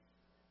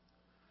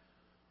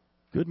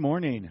Good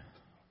morning.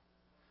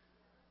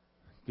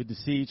 Good to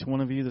see each one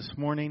of you this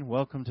morning.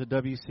 Welcome to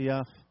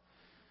WCF.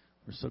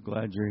 We're so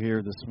glad you're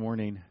here this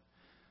morning.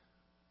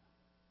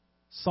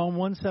 Psalm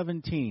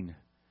 117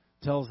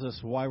 tells us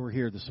why we're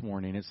here this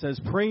morning. It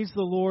says, "Praise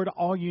the Lord,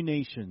 all you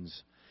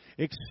nations.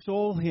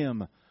 Extol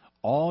him,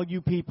 all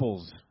you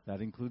peoples." That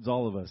includes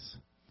all of us.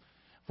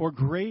 "For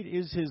great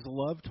is his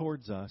love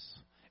towards us,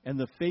 and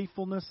the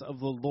faithfulness of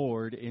the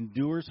Lord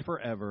endures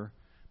forever.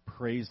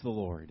 Praise the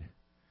Lord."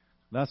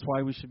 That's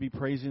why we should be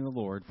praising the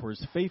Lord, for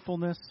his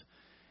faithfulness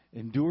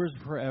endures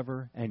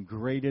forever, and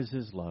great is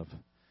his love.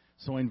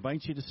 So I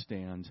invite you to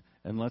stand,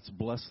 and let's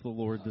bless the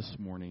Lord this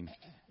morning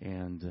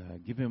and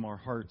give him our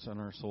hearts and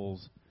our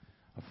souls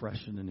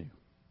afresh and anew.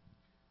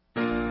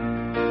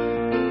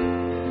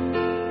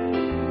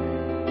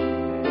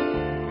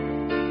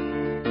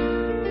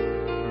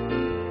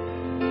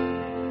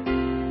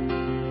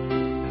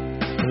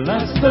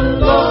 Bless the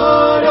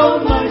Lord,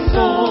 oh my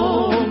soul.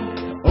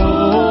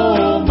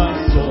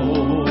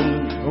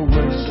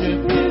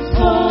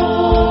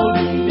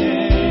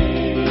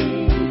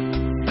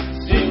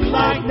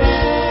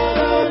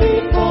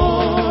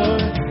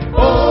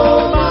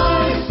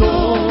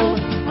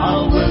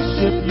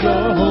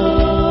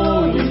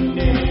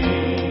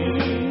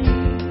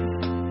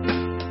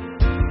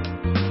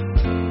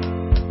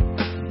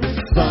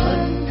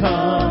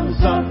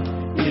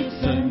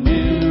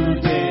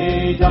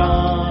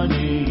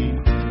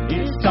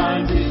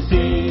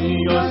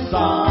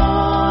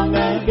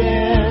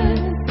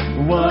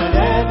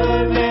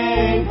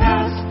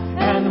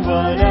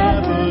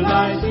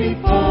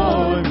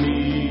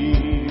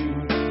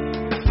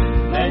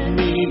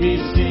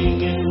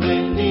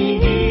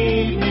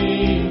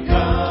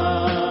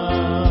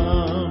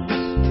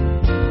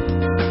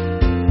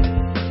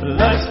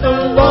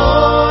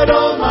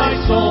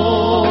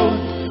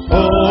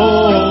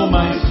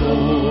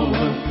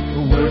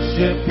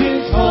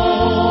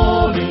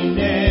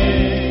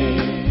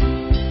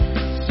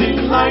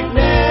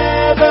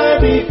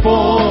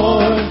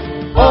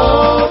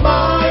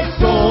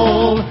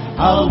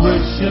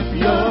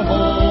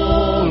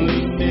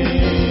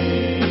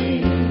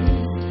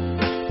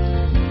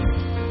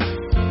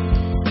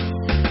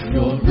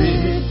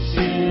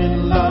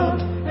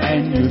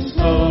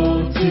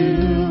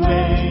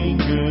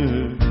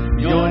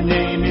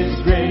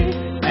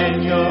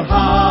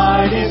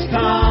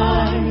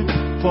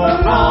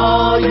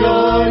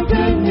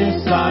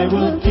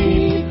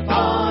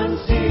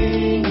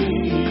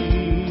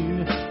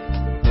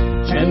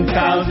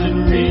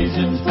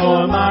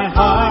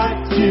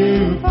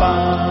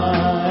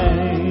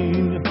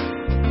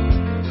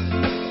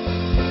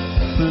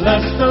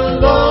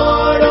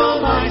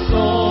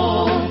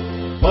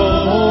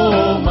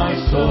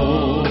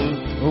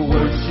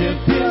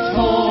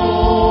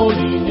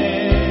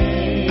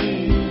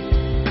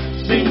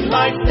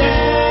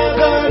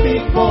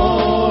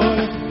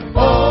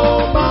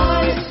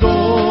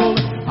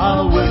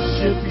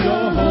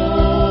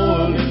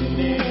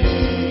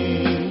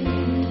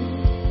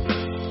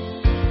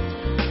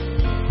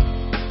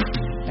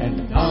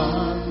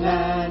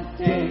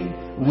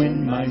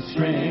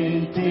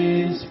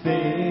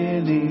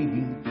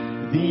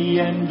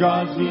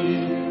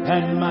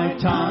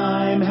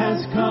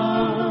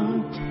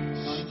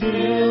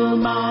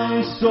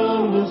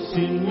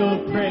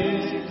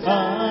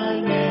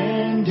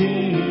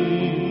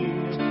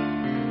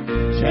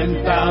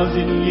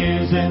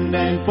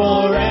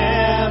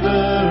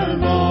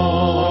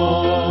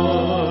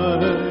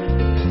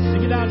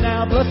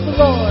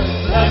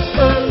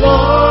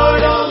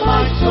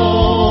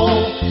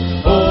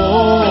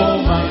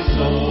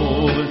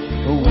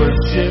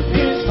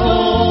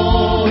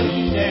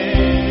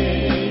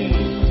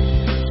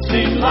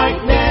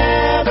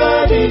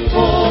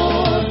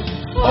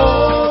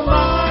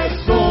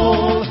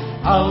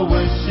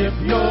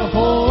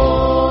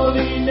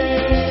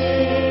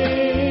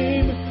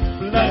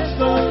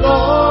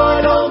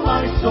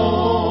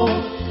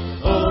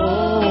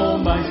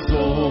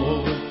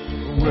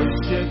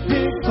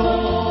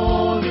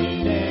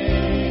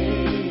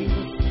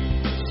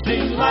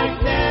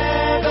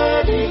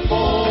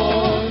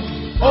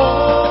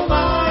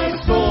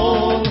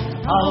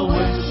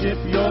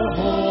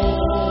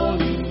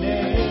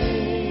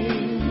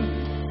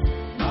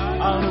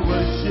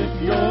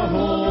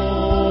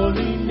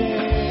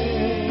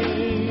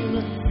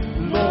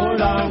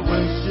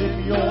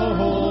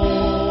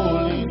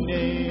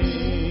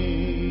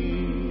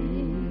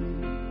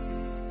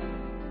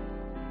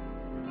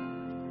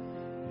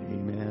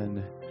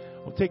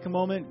 Take a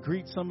moment,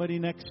 greet somebody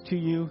next to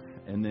you,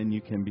 and then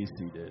you can be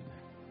seated.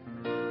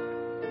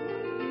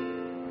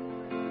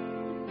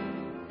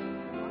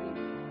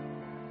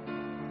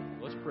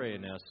 Let's pray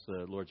and ask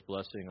the Lord's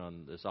blessing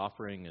on this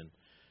offering and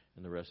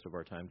the rest of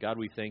our time. God,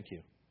 we thank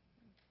you.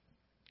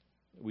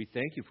 We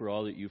thank you for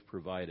all that you've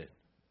provided.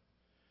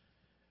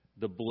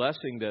 The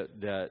blessing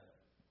that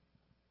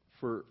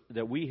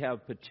we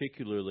have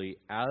particularly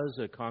as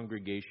a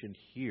congregation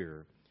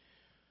here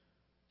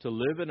to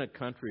live in a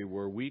country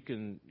where we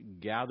can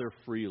gather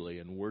freely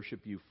and worship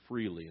you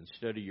freely and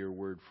study your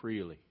word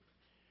freely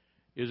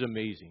is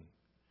amazing.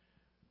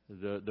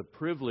 The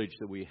privilege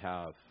that we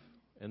have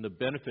and the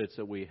benefits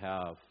that we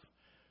have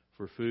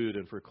for food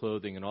and for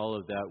clothing and all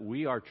of that,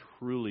 we are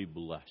truly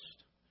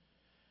blessed.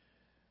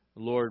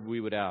 Lord,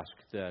 we would ask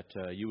that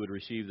you would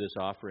receive this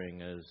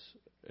offering as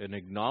an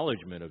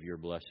acknowledgement of your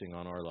blessing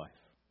on our life,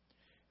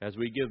 as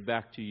we give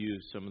back to you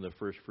some of the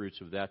first fruits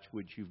of that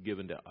which you've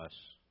given to us.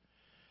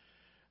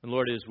 And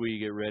Lord, as we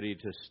get ready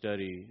to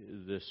study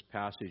this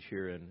passage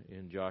here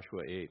in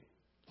Joshua 8,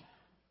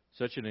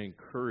 such an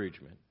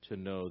encouragement to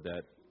know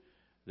that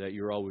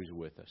you're always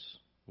with us.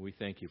 We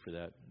thank you for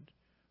that.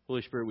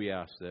 Holy Spirit, we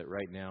ask that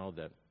right now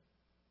that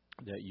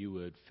you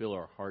would fill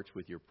our hearts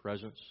with your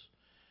presence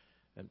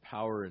and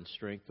power and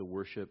strength to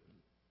worship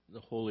the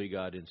holy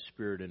God in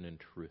spirit and in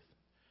truth.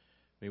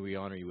 May we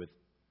honor you with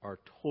our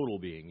total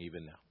being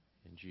even now.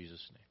 In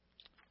Jesus'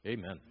 name,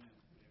 amen.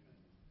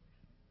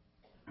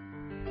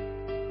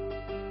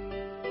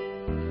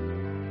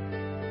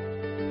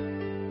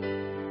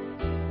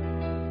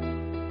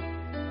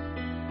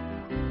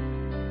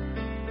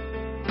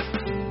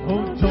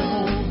 Oh,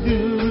 don't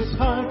lose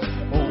heart,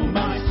 oh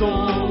my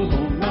soul,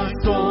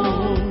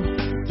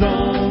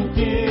 don't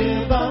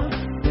give up.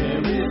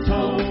 There is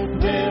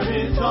hope, there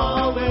is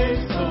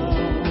always hope.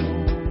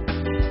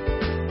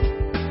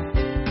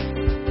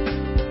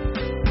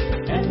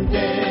 And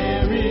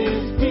there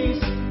is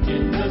peace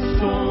in the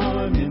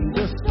storm,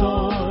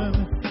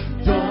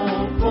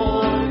 Don't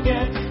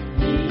forget,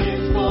 He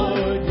is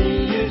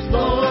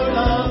Lord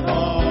of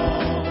all.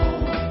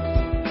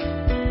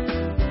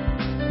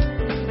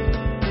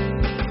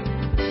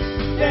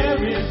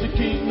 There is a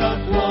King of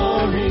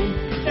glory,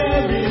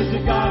 there is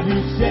a God who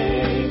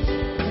saves,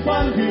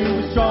 one who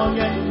is strong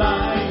and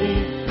mighty,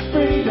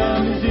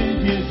 freedom is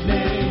in His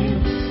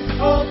name.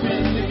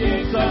 Open the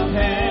gates of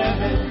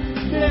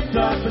heaven, lift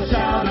up a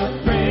shout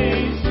of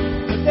praise,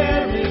 for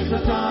there is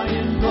a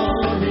Zion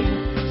glory,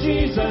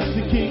 Jesus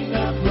the King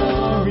of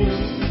glory.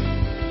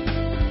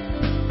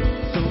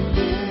 So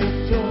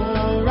lift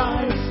your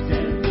eyes,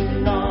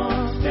 standing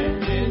on,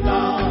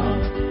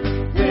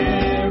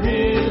 there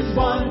is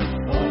one,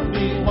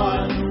 only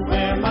one,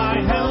 where my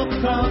help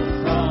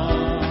comes from.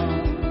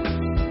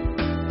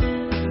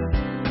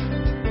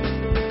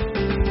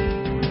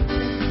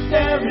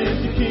 There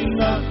is a King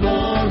of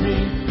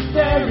glory,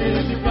 there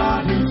is a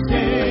God who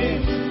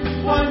saves,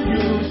 one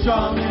who is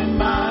strong and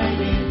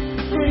mighty,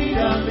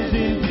 freedom is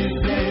in His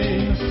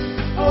name.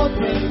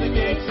 Open the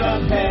gates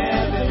of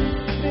heaven,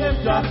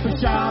 lift up a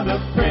shout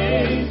of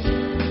praise,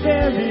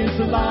 there is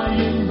a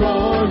lion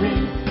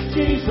roaring,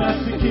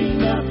 Jesus the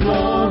King of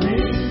glory.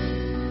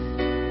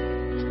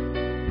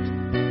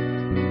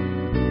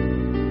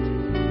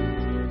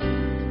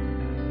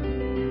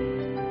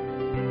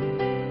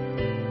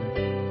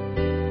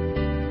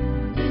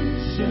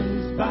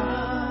 Nations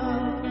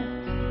bow,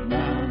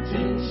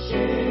 mountains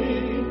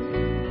shake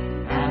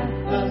at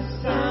the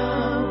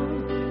sound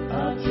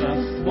of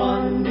just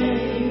one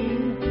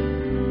name.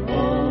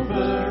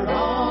 Over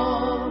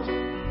all,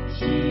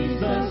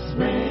 Jesus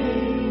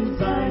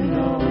reigns. I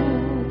know.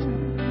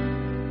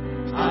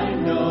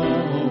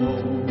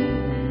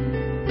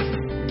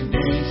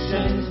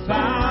 Nations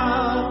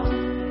bow,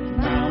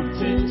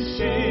 mountains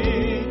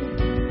shake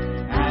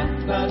at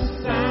the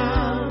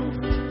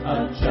sound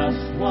of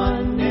just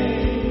one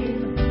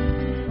name.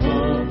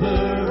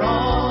 Over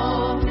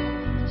all,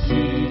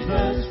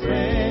 Jesus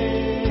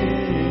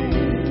reigns.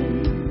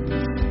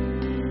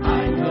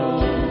 I know.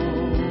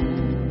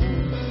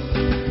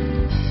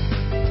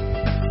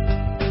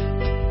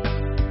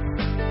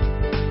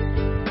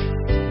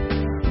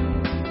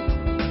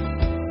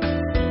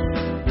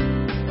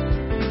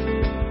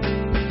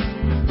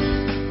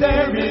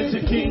 There is a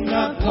King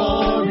of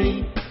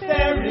glory,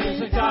 there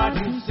is a God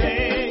who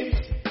saves,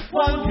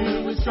 one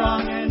who is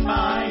strong and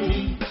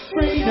mighty,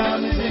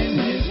 freedom is in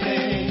His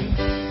name.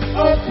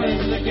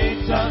 Open the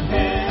gates of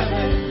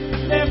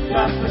heaven, lift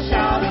up a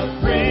shout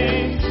of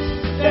praise,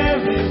 there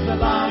is a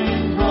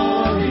lion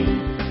roaring,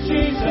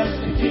 Jesus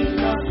the King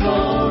of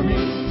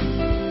glory.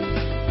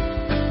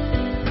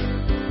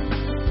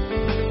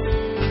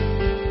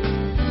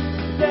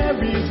 There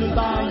is a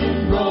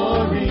lion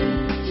roaring,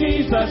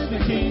 Jesus the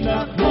King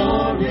of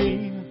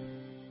glory.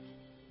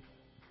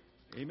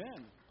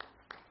 Amen.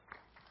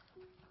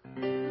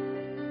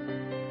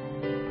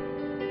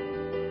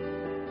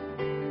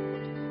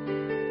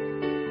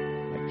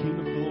 The King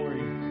of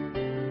glory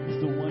is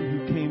the one who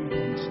came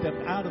and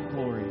stepped out of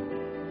glory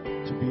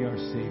to be our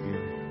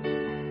Savior.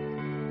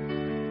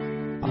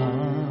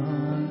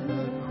 On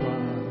the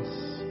cross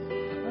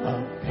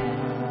of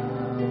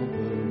Calvary,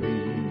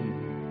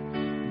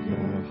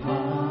 your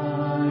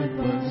heart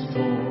was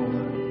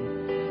torn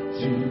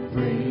to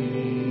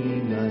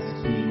bring us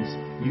peace.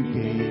 You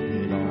gave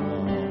it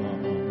all,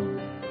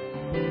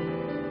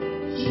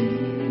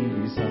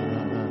 Jesus.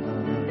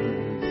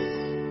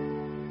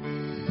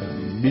 The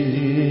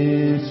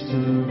mystery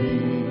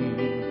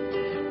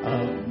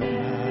of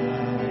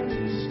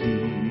majesty,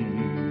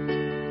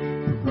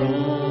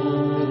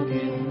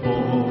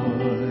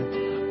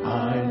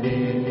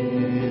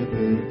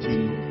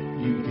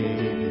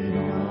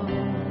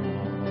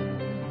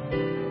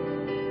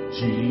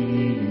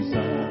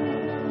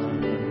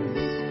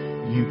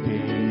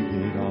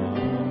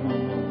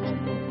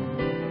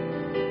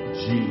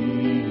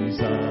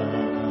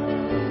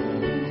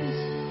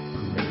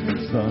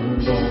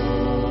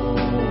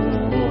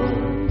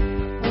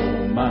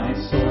 my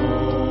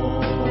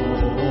soul,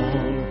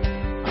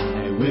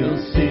 I will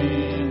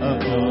sing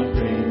of your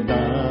great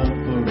love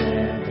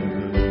forever.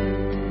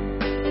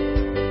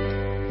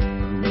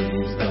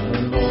 Praise the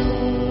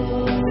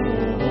Lord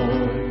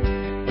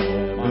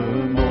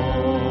evermore.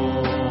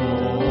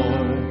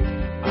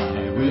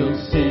 I will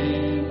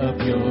sing of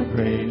your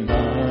great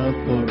love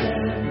forever.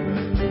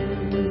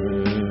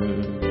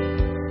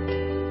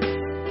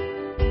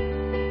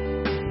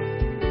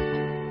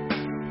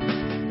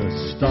 The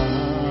star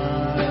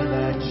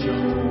that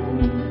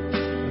shone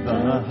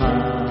the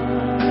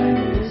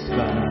highest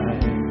sky,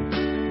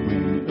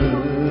 when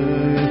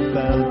earth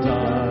fell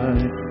dark,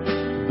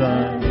 the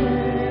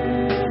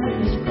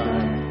heavens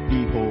cried,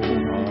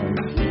 behold our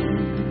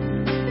King,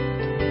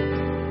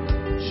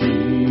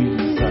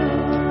 Jesus.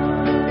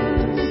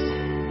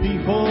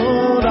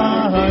 Behold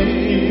our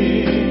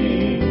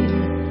King,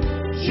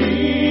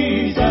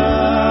 Jesus.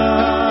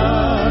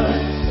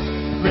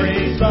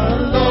 Praise the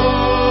Lord,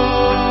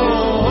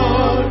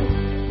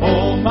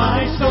 oh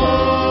my soul.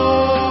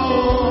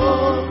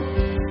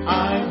 I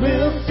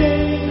will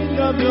sing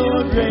of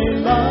your great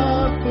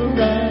love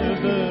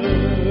forever.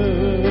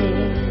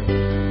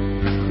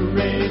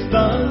 Praise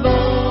the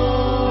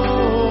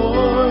Lord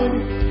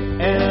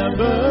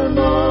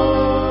evermore.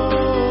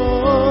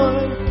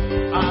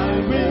 I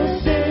will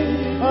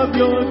sing of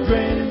your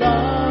great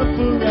love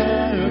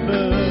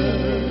forever.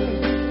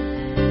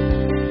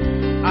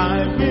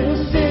 I will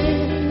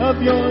sing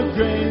of your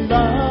great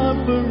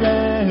love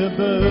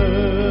forever.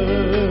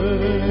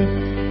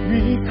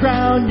 We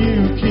crown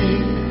you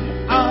King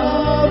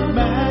of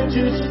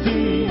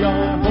majesty,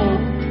 our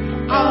hope,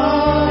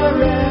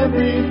 our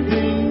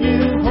everything.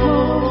 You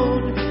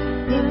hold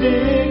the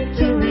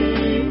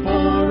victory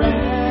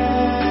forevermore.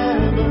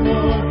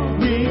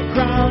 We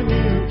crown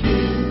you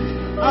King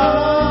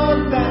of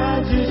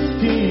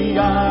majesty,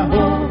 our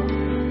hope,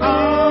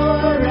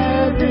 our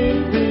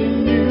everything.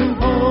 You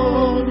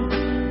hold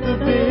the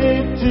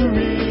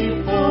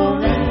victory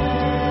forevermore.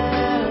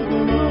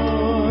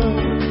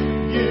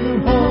 You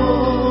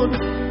hold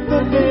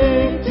the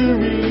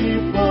victory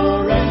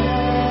forevermore.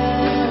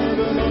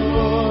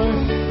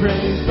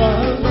 Praise the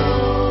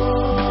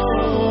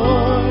Lord,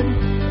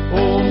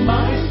 oh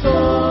my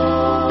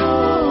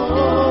soul.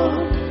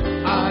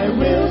 I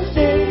will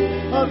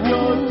sing of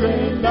your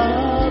great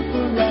love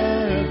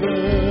forever.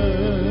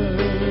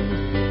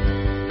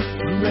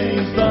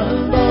 Praise the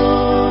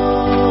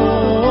Lord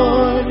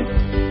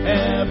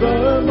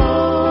evermore.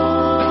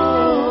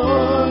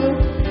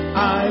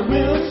 I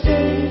will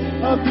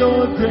sing of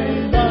your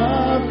great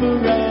love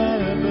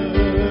forever.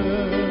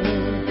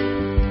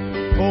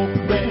 Oh,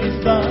 praise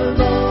the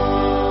Lord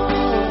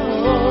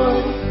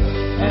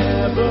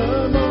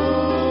evermore.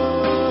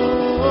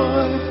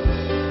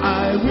 I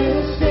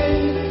will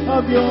sing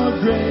of your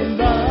great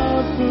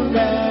love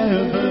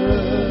forever.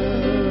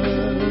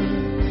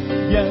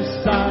 Yes,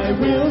 I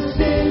will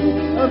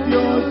sing of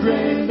your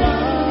great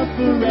love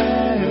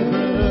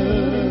forever.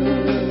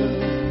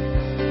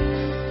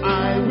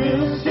 I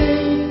will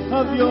sing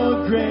of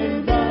your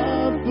great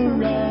love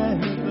forever.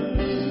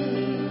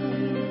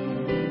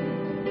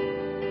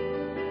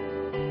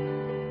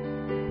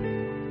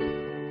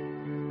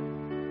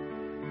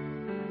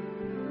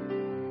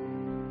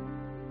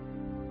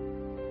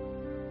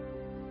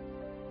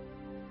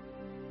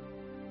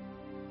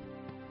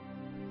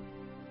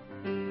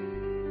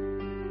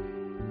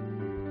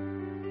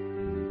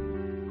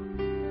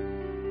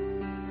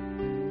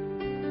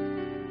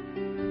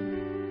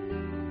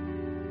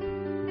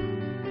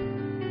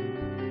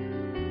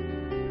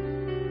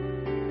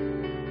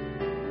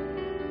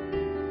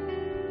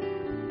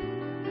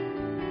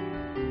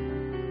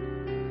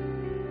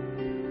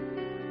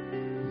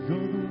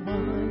 You're the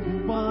one who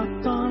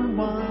walked on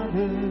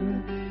water,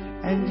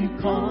 and you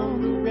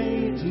calm the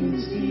raging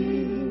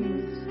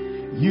seas.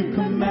 You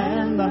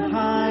command the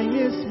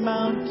highest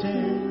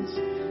mountains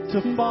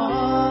to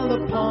fall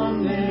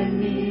upon their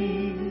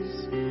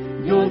knees.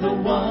 You're the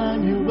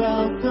one who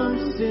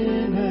welcomes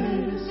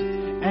sinners,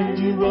 and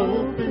you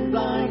open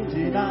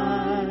blinded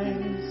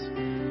eyes.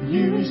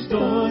 You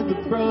restored the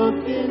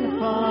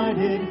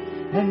brokenhearted,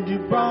 and you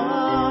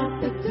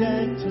brought the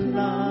dead to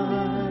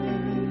life.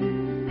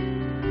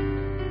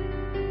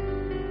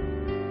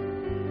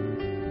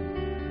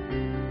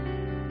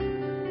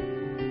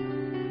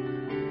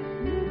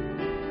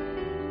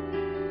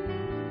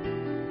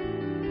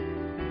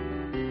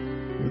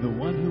 You're the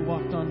one who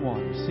walked on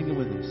water. Sing it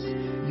with us.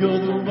 You're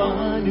the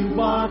one who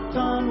walked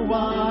on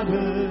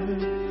water,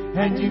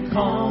 and you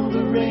calm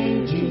the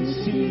raging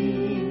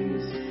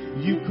seas.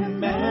 You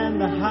command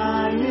the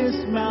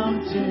highest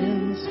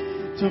mountains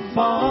to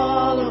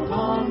fall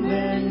upon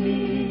their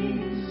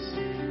knees.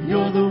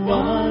 You're the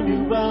one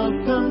who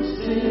welcomes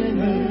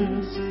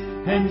sinners,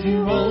 and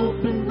you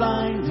open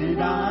blinded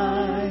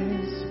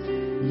eyes.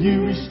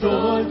 You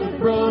restore the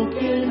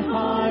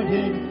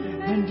brokenhearted,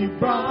 and you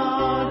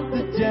brought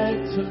the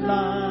dead to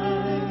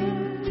life.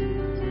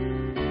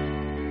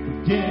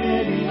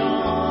 Forgetting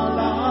all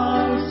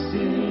our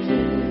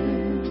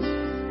sins,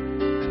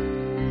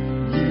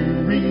 you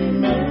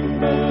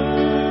remember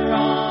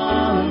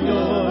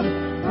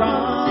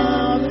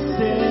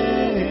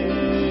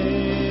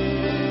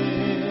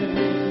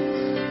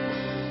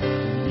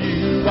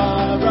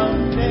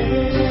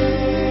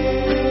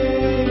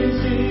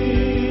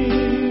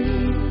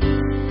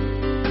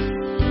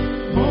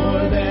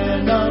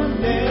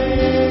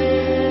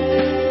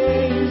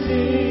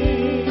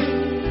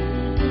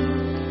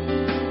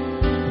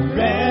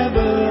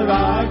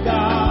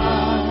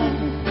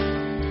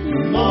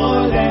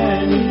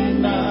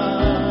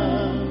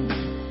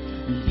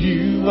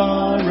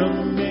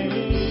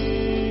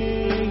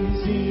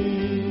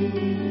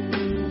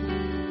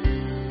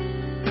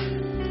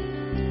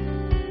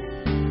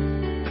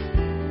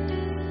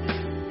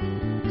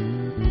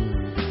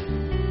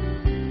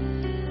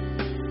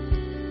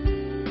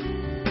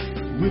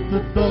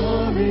With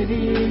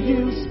authority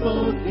you've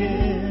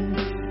spoken,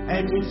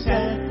 and you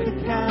set the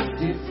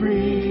captive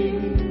free.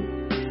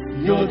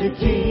 You're the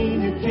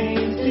King who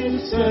came to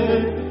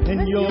serve,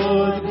 and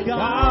you're the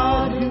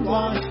God who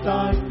washed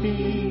our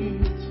feet.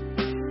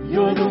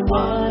 You're the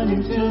one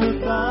who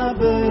took our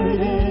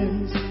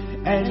burdens,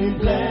 and you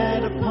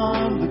bled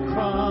upon the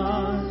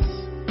cross.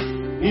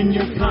 In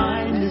your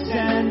kindness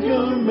and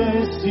your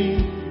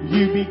mercy,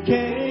 you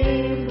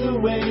became the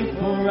way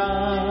for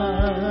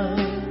us.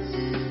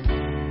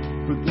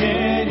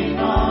 Forgetting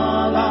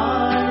all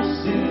our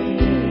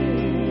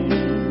sins,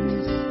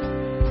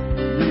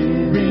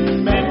 you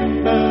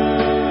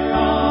remember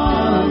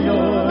all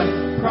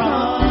your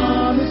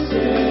promises.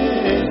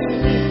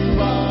 You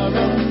are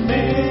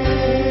amazing,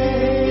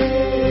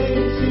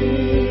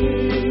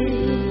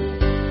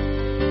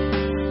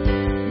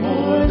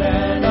 more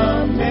than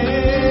amazing.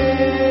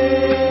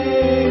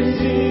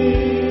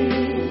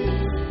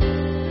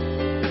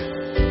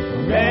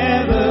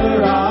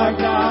 Forever our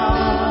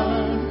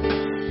God,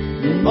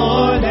 you're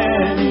more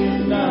than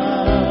enough.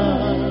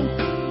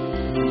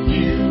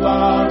 You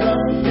are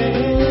amazing,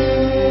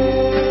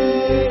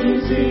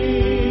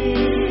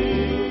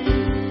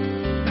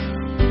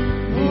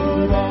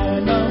 more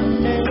than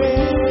amazing.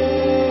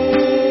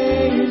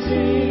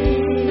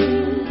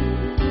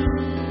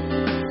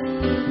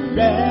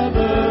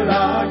 Forever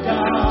our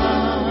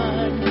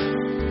God,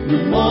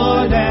 you're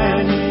more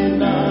than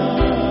enough.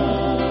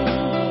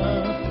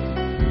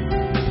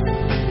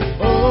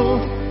 Oh,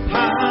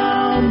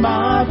 how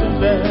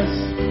marvelous,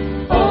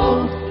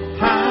 oh,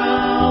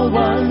 how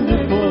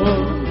wonderful,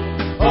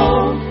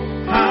 oh,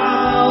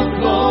 how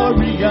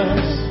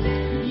glorious.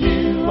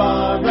 You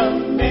are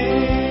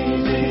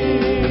amazing.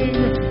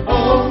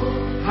 Oh,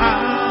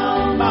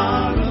 how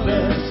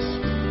marvelous,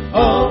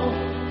 oh,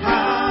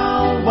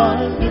 how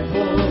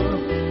wonderful,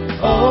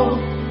 oh,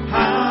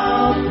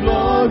 how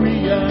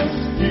glorious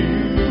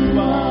you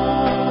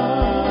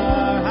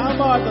are. How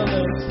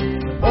marvelous,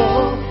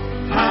 oh,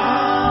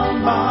 how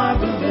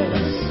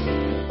marvelous,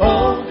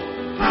 oh,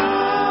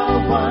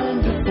 how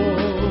wonderful,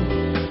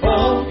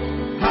 oh,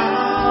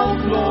 how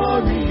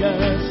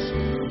glorious.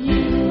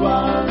 You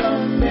are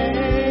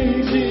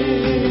amazing.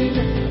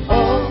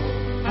 Oh,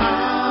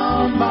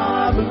 how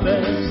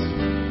marvelous,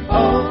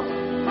 oh,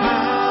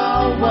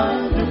 how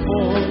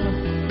wonderful,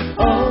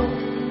 oh,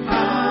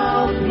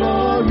 how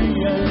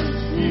glorious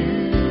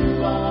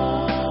you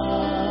are.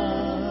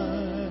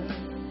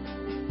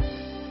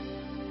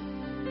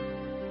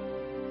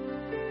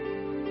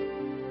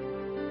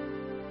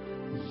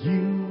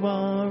 You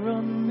are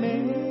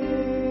amazing,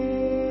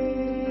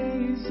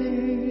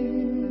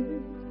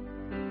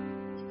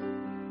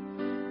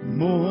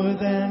 more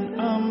than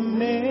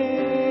amazing.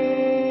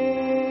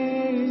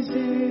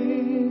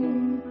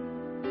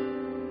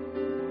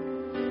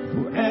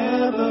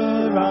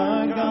 Forever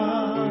our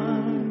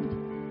God,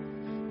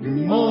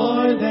 you're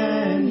more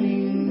than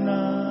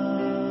enough.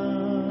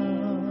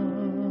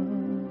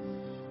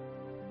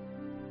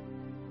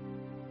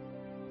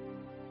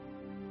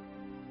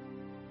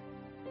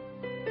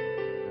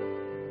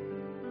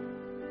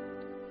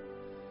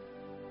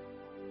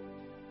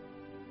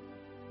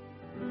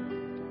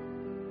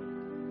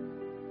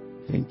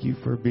 Thank you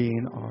for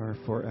being our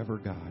forever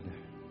God.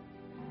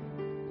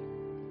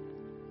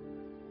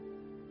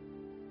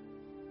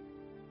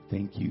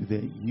 Thank you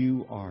that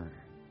you are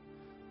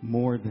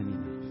more than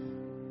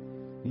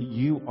enough. That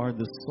you are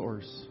the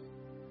source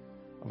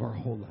of our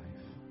whole life.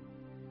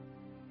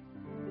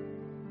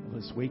 Of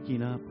us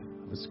waking up,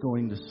 of us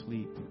going to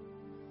sleep,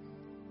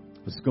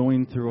 of us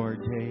going through our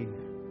day.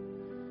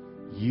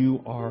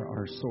 You are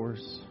our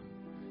source.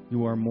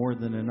 You are more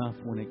than enough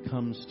when it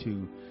comes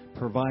to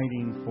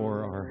providing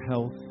for our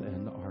health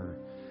and our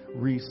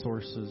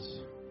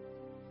resources.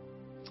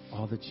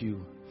 All that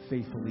you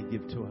faithfully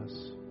give to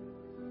us.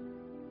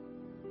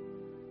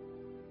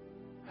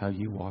 How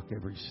you walk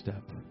every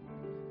step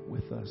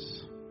with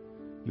us.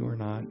 You are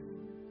not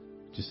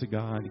just a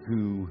God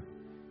who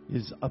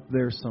is up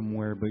there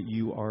somewhere, but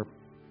you are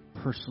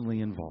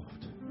personally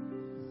involved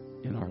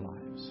in our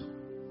lives.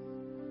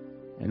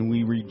 And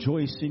we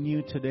rejoice in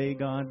you today,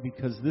 God,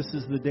 because this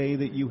is the day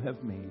that you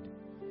have made.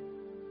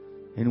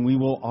 And we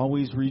will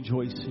always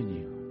rejoice in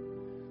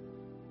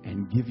you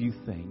and give you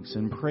thanks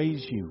and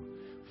praise you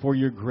for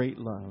your great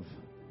love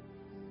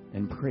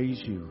and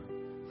praise you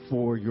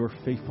for your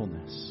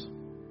faithfulness.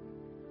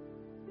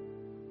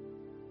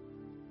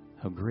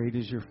 How great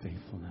is your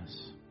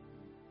faithfulness.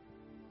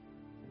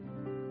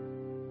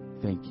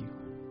 Thank you.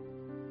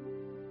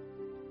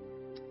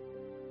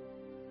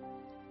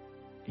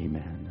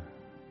 Amen.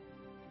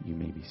 You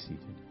may be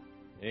seated.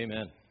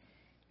 Amen.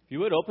 If you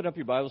would, open up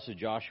your Bibles to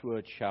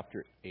Joshua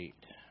chapter 8.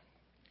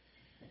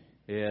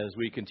 As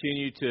we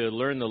continue to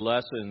learn the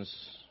lessons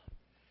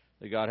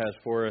that God has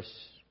for us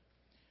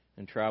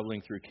in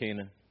traveling through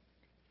Canaan.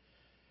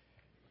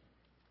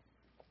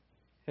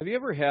 Have you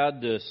ever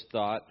had this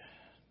thought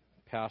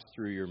pass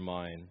through your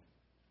mind?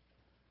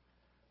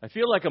 I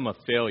feel like I'm a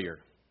failure.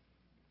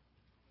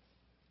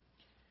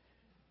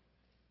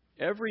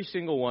 every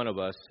single one of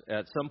us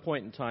at some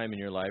point in time in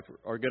your life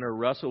are going to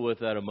wrestle with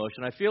that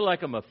emotion. I feel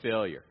like I'm a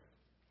failure.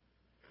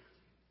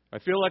 I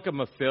feel like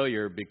I'm a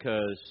failure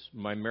because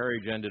my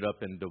marriage ended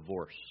up in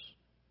divorce.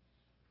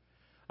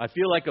 I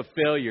feel like a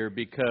failure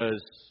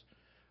because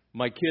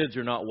my kids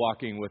are not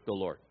walking with the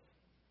Lord.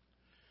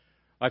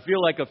 I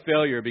feel like a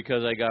failure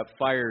because I got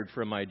fired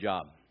from my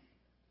job.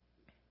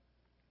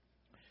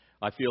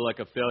 I feel like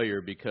a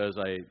failure because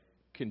I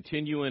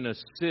continue in a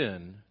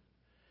sin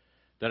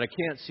that I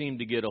can't seem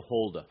to get a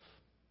hold of.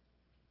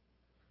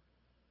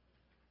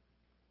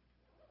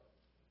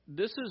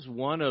 This is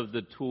one of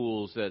the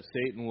tools that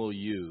Satan will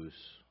use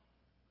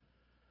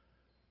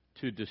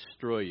to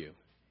destroy you.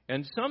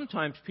 And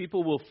sometimes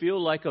people will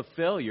feel like a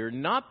failure,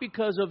 not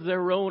because of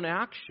their own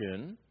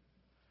action,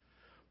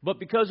 but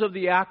because of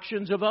the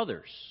actions of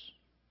others.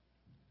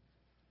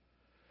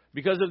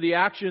 Because of the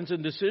actions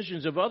and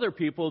decisions of other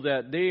people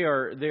that they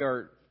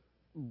are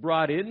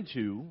brought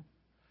into,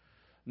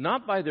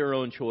 not by their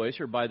own choice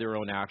or by their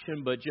own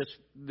action, but just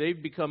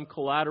they've become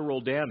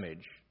collateral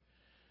damage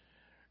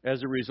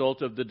as a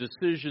result of the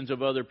decisions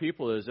of other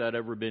people. Has that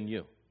ever been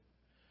you?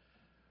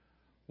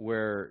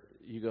 Where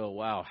you go,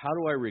 wow, how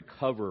do I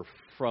recover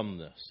from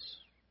this?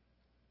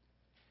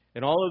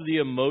 And all of the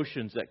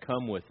emotions that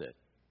come with it.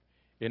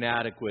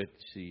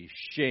 Inadequacy,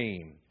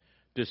 shame,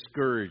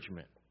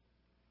 discouragement.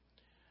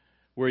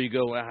 Where you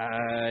go,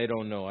 I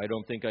don't know, I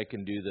don't think I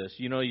can do this.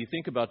 You know, you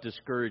think about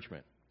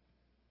discouragement.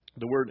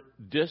 The word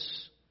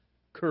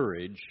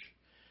discourage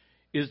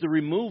is the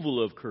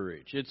removal of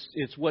courage.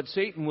 It's what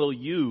Satan will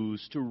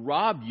use to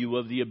rob you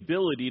of the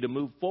ability to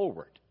move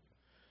forward.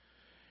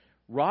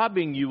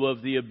 Robbing you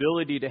of the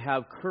ability to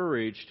have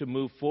courage to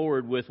move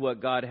forward with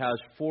what God has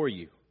for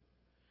you.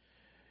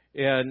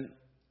 And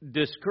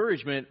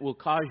discouragement will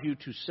cause you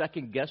to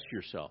second guess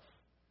yourself.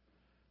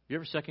 You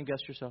ever second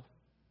guess yourself?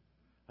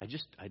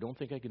 I don't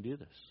think I can do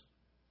this.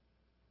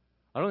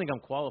 I don't think I'm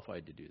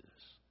qualified to do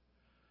this.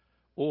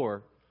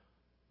 Or,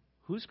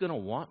 who's going to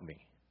want me?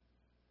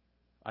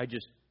 I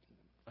just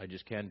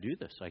can't do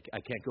this. I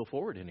can't go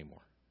forward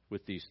anymore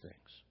with these things.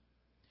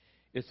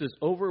 It's this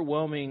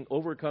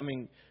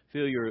overcoming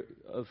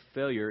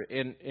failure.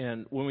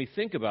 And when we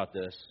think about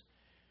this,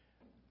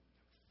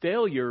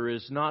 failure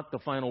is not the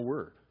final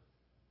word.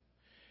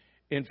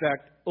 In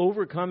fact,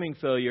 overcoming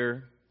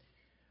failure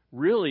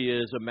really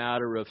is a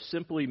matter of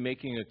simply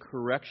making a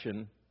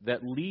correction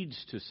that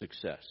leads to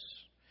success.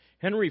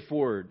 Henry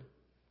Ford,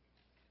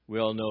 we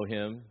all know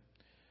him,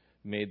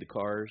 made the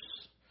cars,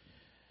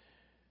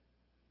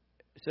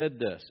 said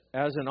this: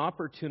 as an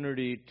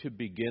opportunity to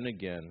begin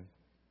again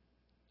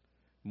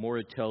more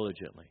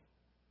intelligently.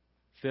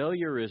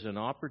 Failure is an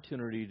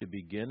opportunity to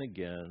begin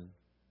again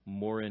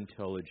more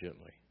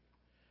intelligently.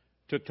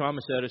 Took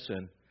Thomas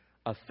Edison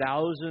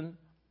 1,000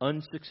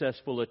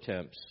 unsuccessful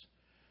attempts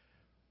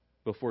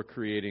before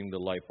creating the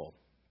light bulb.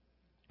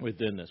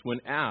 Within this, when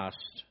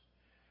asked,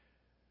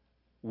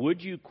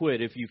 would you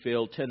quit if you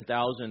failed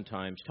 10,000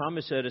 times?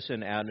 Thomas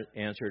Edison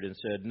answered and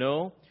said,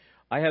 no,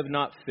 I have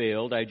not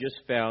failed. I just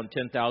found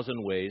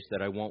 10,000 ways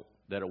that it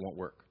won't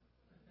work.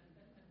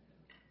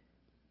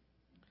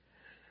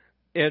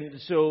 And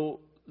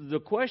so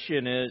the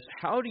question is,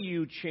 how do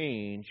you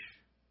change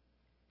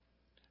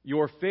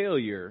your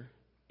failure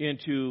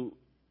into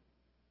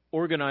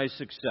organized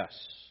success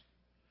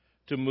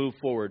to move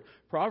forward?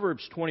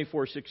 Proverbs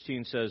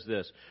 24:16 says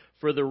this: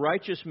 for the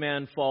righteous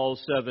man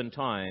falls 7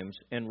 times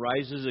and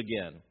rises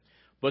again,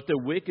 but the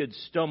wicked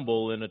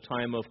stumble in a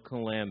time of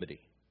calamity.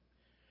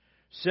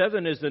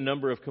 7 is the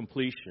number of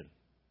completion.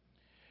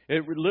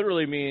 It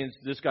literally means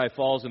this guy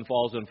falls and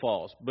falls and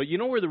falls. But you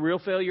know where the real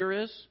failure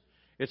is?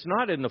 It's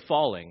not in the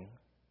falling.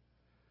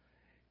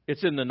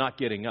 It's in the not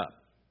getting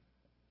up.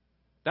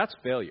 That's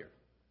failure.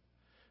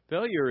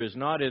 Failure is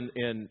not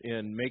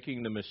in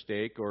making the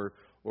mistake or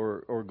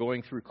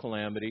going through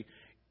calamity.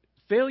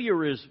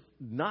 Failure is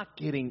not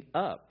getting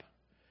up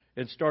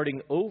and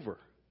starting over.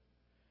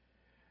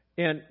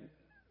 And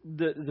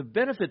the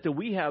benefit that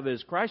we have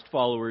as Christ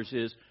followers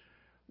is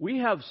we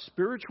have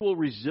spiritual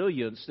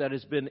resilience that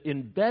has been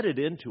embedded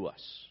into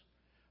us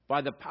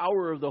by the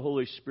power of the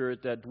Holy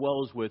Spirit that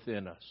dwells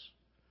within us.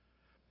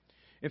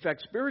 In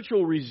fact,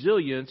 spiritual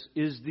resilience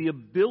is the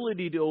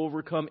ability to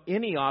overcome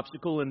any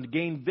obstacle and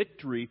gain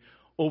victory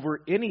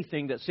over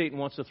anything that Satan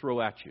wants to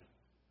throw at you.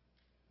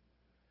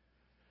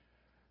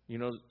 You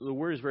know, the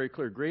word is very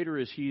clear. Greater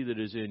is he that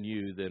is in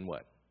you than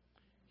what?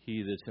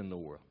 He that's in the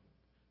world.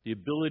 The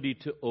ability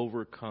to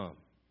overcome.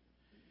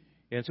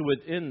 And so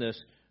within this,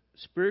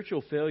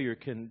 spiritual failure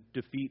can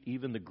defeat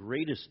even the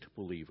greatest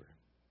believer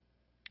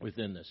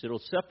within this. It'll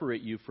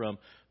separate you from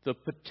the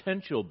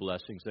potential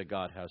blessings that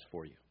God has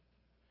for you.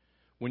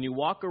 When you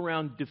walk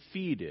around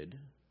defeated,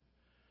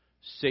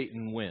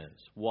 Satan wins.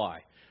 Why?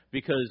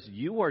 Because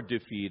you are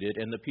defeated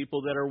and the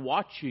people that are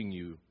watching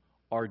you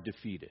are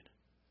defeated.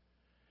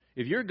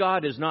 If your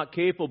God is not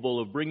capable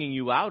of bringing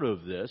you out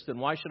of this, then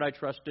why should I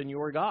trust in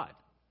your God?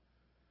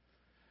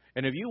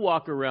 And if you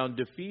walk around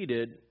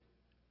defeated,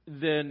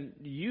 then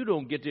you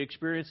don't get to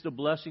experience the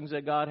blessings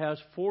that God has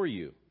for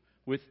you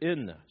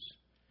within us.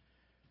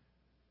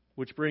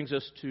 Which brings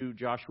us to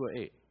Joshua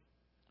 8.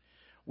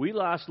 We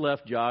last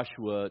left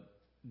Joshua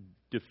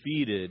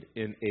defeated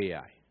in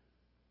Ai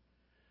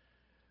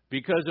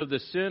because of the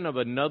sin of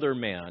another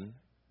man,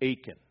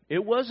 Achan.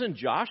 It wasn't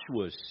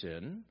Joshua's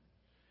sin.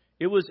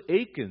 It was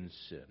Achan's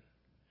sin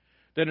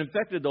that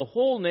infected the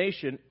whole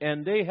nation,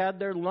 and they had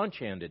their lunch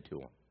handed to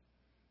them.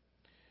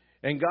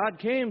 And God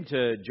came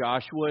to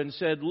Joshua and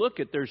said, look,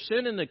 there's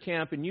sin in the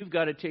camp, and you've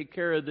got to take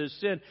care of this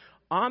sin.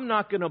 I'm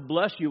not going to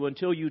bless you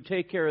until you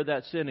take care of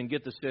that sin and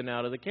get the sin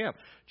out of the camp.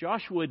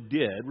 Joshua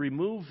did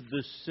remove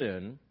the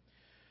sin,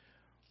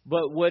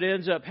 but what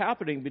ends up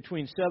happening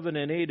between 7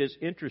 and 8 is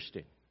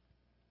interesting.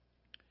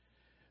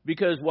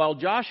 Because while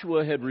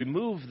Joshua had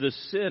removed the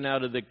sin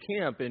out of the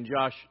camp in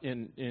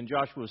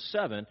Joshua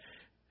 7,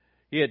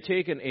 he had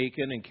taken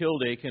Achan and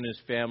killed Achan, his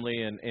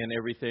family, and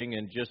everything,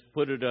 and just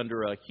put it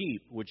under a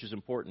heap, which is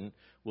important.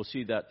 We'll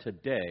see that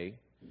today.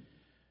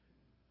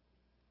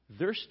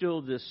 There's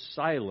still this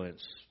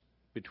silence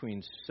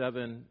between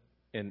 7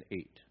 and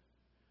 8,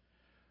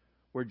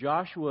 where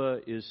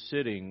Joshua is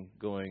sitting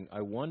going, I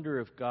wonder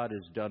if God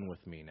is done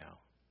with me now.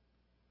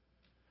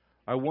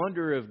 I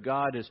wonder if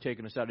God has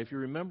taken us out. If you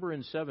remember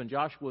in 7,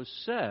 Joshua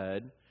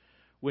said,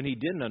 when he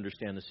didn't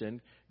understand the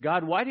sin,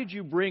 God, why did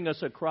you bring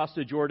us across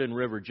the Jordan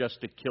River just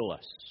to kill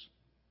us?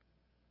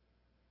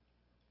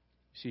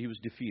 See, he was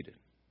defeated.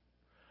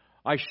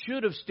 I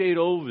should have stayed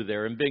over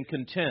there and been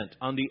content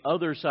on the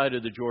other side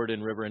of the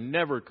Jordan River and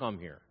never come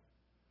here.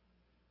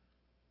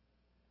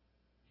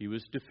 He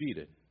was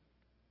defeated.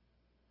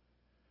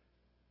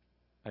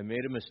 I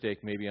made a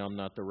mistake. Maybe I'm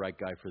not the right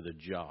guy for the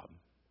job.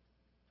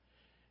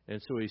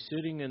 And so he's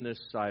sitting in this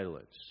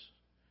silence.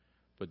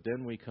 But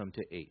then we come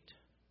to 8,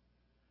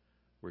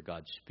 where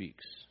God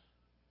speaks.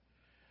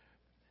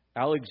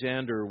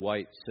 Alexander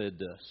White said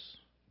this: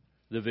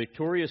 the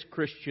victorious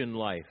Christian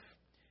life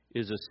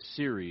is a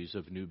series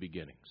of new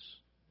beginnings.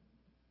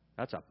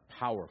 That's a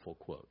powerful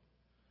quote.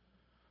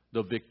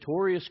 The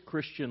victorious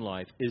Christian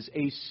life is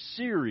a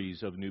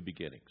series of new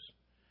beginnings.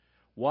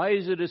 Why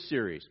is it a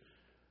series?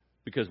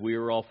 Because we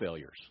are all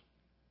failures.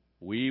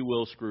 We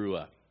will screw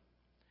up.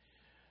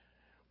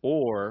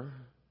 Or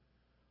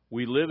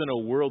we live in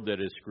a world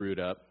that is screwed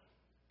up,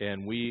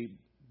 and we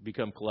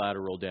become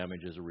collateral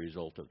damage as a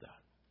result of that.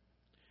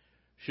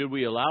 Should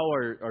we allow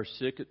our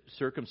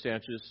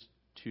circumstances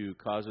to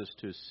cause us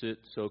to sit,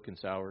 soak, and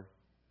sour?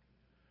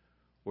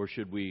 Or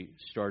should we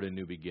start a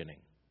new beginning?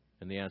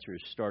 And the answer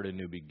is start a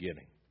new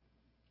beginning.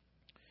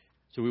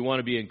 So we want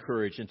to be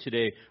encouraged. And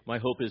today, my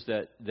hope is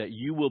that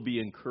you will be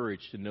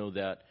encouraged to know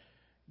that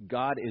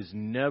God is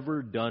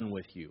never done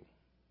with you.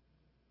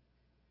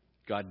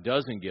 God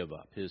doesn't give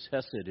up. His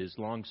hesed, his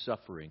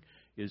long-suffering,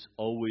 is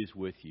always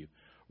with you.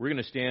 We're going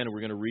to stand and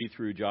we're going to read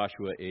through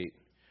Joshua 8.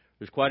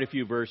 There's quite a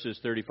few verses,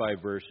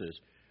 35 verses.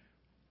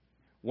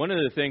 One of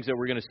the things that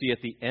we're going to see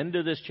at the end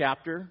of this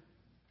chapter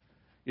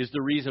is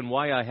the reason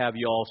why I have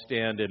you all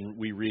stand and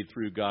we read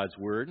through God's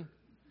Word.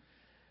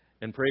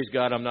 And praise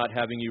God, I'm not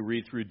having you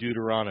read through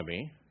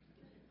Deuteronomy.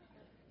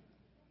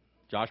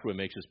 Joshua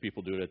makes his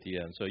people do it at the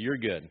end, so you're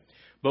good.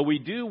 But we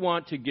do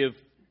want to give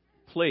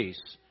place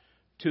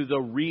to the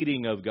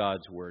reading of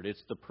God's Word.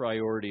 It's the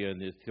priority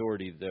and the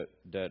authority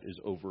that is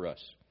over us.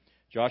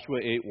 Joshua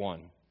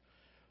 8:1.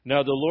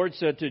 Now the Lord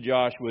said to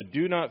Joshua,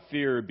 do not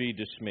fear or be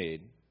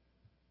dismayed.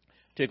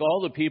 Take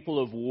all the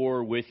people of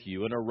war with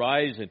you and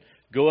arise and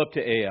go up to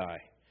Ai.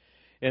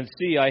 And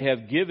see, I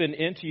have given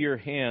into your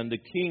hand the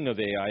king of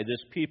Ai,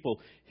 this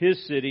people,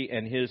 his city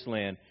and his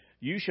land.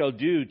 You shall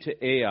do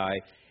to Ai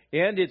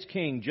and its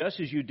king just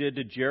as you did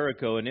to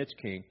Jericho and its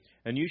king.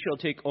 And you shall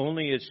take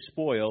only its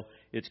spoil,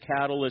 its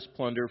cattle, its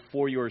plunder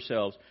for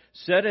yourselves.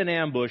 Set an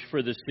ambush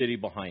for the city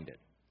behind it.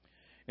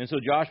 And so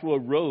Joshua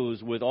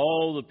rose with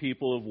all the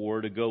people of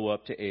war to go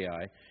up to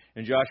Ai.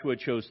 And Joshua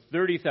chose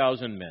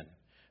 30,000 men,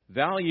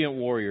 valiant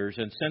warriors,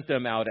 and sent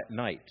them out at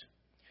night.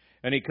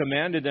 And he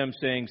commanded them,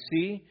 saying,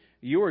 see,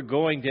 you are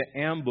going to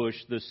ambush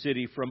the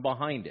city from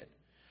behind it.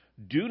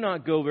 Do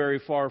not go very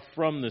far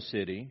from the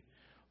city,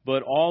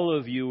 but all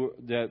of you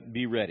that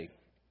be ready.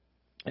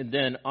 And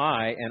then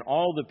I and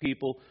all the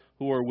people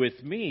who are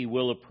with me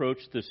will approach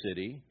the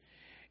city.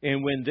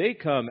 And when they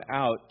come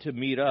out to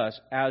meet us,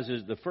 as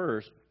is the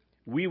first,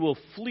 we will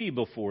flee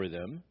before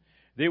them.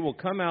 They will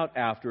come out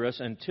after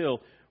us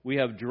until we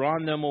have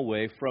drawn them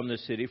away from the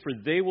city. For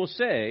they will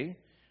say,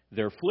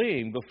 they're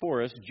fleeing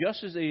before us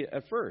just as they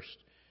at first.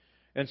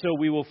 And so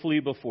we will flee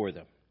before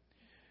them.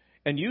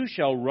 And you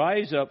shall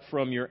rise up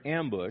from your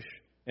ambush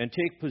and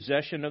take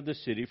possession of the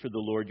city, for the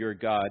Lord your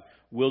God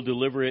will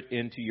deliver it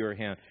into your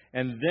hand.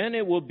 And then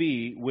it will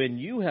be, when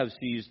you have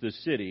seized the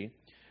city,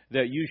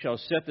 that you shall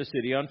set the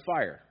city on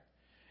fire.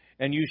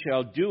 And you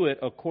shall do it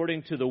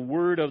according to the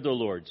word of the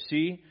Lord.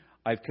 See,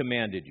 I've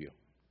commanded you.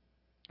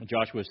 And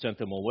Joshua sent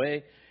them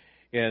away,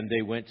 and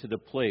they went to the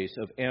place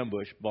of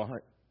ambush,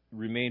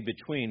 remained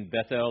between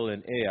Bethel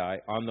and Ai,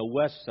 on the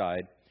west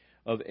side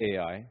of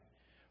Ai.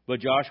 But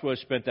Joshua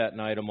spent that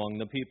night among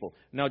the people.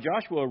 Now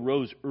Joshua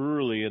rose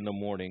early in the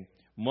morning,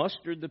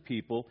 mustered the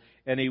people,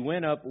 and he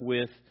went up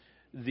with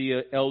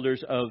the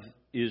elders of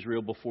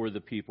Israel before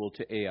the people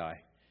to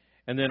Ai.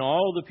 And then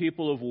all the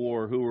people of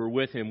war who were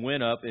with him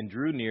went up and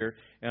drew near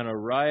and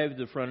arrived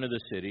in front of the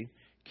city,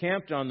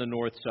 camped on the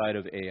north side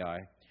of Ai.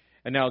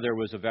 And now there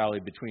was a valley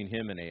between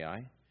him and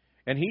Ai.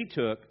 And he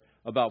took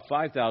about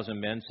 5,000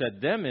 men, set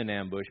them in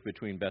ambush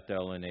between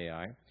Bethel and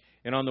Ai,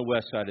 and on the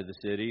west side of the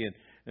city.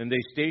 And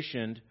they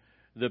stationed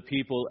the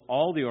people,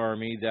 all the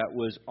army that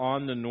was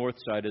on the north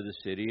side of the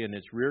city and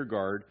its rear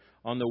guard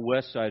on the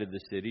west side of the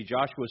city.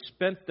 Joshua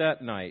spent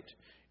that night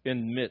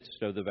in the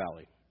midst of the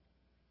valley.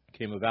 It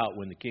came about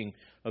when the king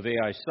of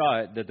Ai saw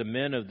it that the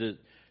men of the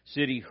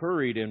city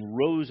hurried and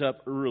rose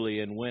up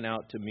early and went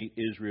out to meet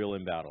Israel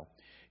in battle.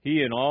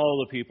 He and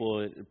all the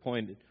people at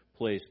appointed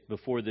place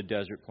before the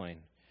desert plain.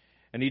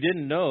 And he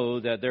didn't know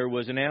that there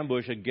was an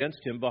ambush against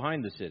him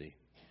behind the city.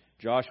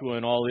 Joshua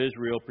and all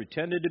Israel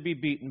pretended to be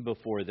beaten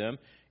before them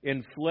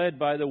and fled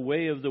by the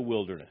way of the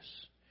wilderness.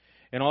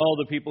 And all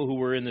the people who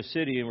were in the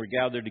city and were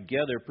gathered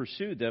together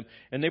pursued them.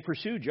 And they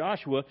pursued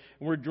Joshua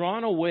and were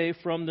drawn away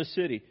from the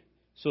city.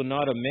 So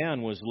not a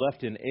man was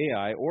left in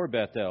Ai or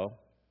Bethel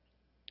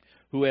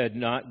who had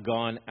not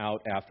gone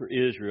out after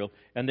Israel.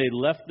 And they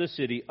left the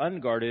city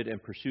unguarded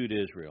and pursued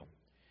Israel.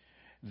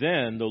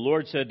 Then the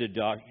Lord said to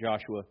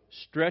Joshua,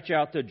 "Stretch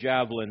out the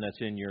javelin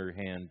that's in your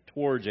hand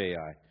towards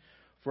Ai,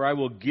 for I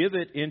will give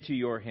it into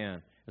your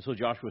hand." And so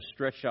Joshua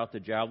stretched out the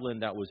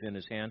javelin that was in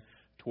his hand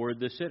toward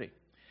the city.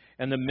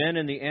 And the men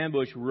in the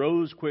ambush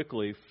rose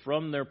quickly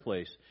from their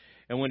place.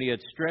 And when he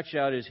had stretched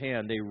out his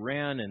hand, they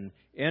ran and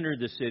entered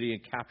the city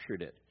and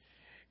captured it.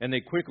 And they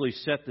quickly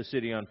set the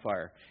city on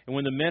fire. And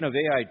when the men of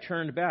Ai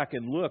turned back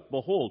and looked,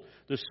 behold,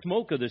 the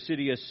smoke of the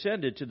city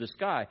ascended to the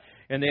sky.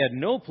 And they had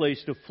no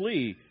place to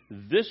flee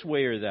this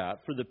way or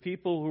that, for the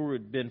people who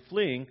had been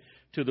fleeing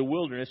to the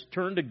wilderness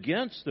turned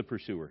against the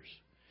pursuers.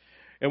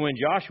 And when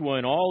Joshua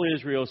and all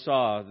Israel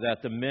saw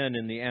that the men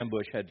in the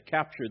ambush had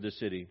captured the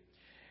city,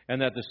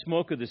 and that the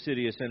smoke of the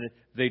city ascended,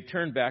 they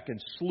turned back and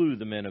slew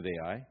the men of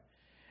Ai.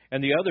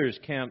 And the others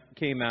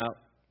came out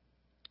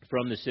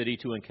from the city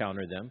to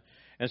encounter them,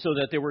 and so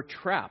that they were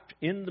trapped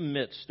in the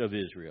midst of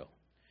Israel,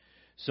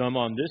 some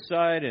on this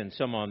side and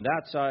some on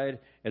that side,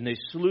 and they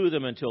slew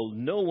them until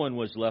no one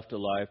was left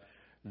alive,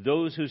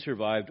 those who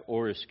survived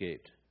or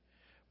escaped.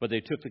 But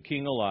they took the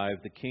king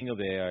alive, the king of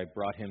Ai,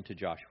 brought him to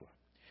Joshua.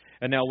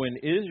 And now when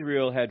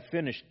Israel had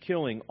finished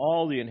killing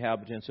all the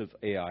inhabitants of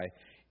Ai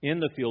in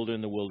the field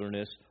in the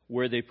wilderness,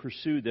 where they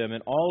pursued them,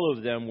 and all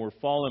of them were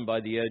fallen by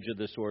the edge of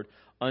the sword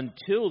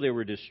until they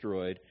were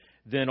destroyed,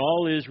 then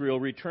all Israel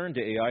returned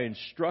to Ai and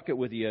struck it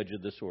with the edge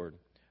of the sword.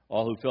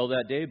 All who fell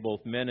that day,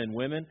 both men and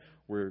women,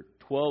 were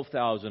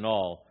 12,000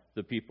 all,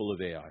 the people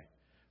of Ai.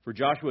 For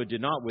Joshua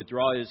did not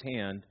withdraw his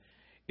hand,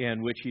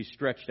 in which he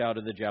stretched out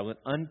of the javelin,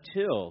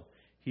 until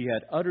he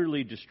had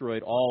utterly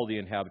destroyed all the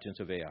inhabitants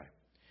of Ai.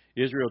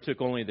 Israel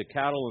took only the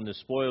cattle and the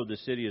spoil of the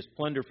city as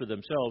plunder for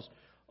themselves,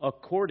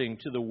 according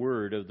to the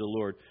word of the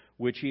Lord,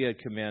 which he had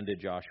commanded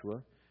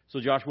Joshua. So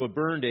Joshua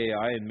burned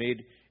Ai and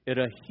made it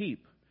a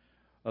heap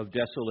of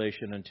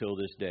desolation until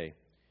this day.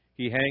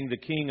 He hanged the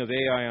king of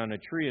Ai on a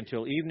tree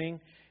until evening,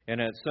 and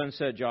at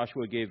sunset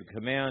Joshua gave a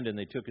command, and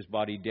they took his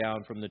body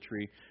down from the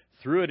tree,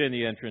 threw it in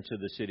the entrance of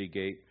the city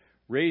gate,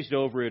 raised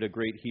over it a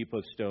great heap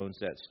of stones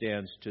that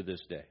stands to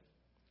this day.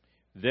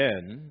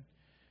 Then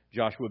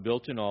Joshua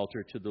built an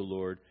altar to the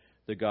Lord,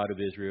 the God of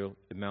Israel,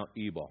 at Mount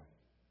Ebal,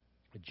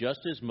 just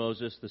as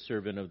Moses, the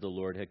servant of the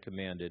Lord, had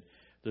commanded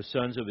the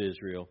sons of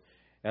Israel,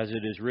 as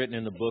it is written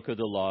in the book of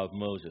the law of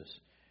Moses,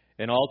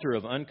 an altar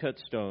of uncut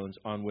stones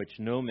on which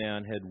no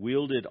man had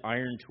wielded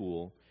iron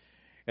tool,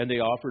 and they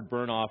offered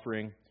burnt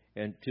offering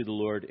and to the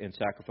Lord and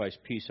sacrificed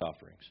peace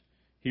offerings.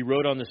 He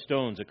wrote on the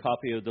stones a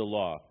copy of the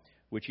law,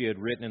 which he had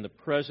written in the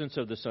presence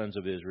of the sons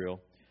of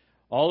Israel.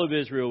 All of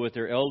Israel with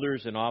their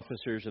elders and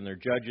officers and their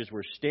judges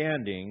were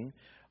standing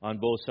on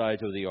both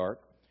sides of the ark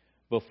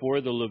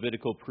before the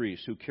Levitical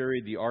priests who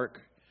carried the ark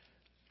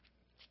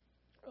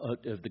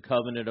of the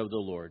covenant of the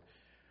Lord.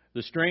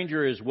 The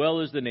stranger as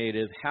well as the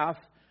native, half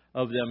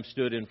of them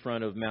stood in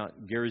front of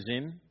Mount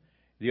Gerizim,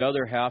 the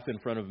other half in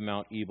front of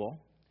Mount Ebal,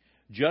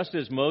 just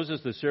as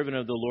Moses, the servant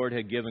of the Lord,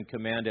 had given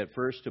command at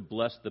first to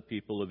bless the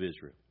people of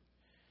Israel.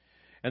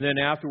 And then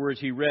afterwards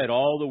he read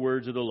all the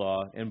words of the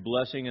law, and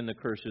blessing and the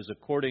curses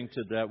according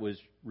to that was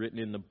written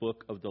in the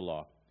book of the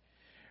law.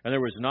 And there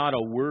was not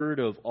a word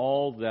of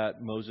all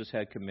that Moses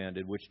had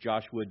commanded, which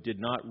Joshua did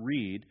not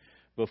read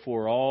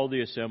before all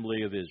the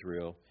assembly of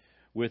Israel,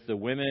 with the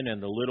women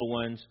and the little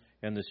ones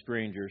and the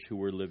strangers who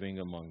were living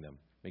among them.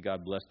 May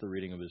God bless the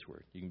reading of his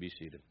word. You can be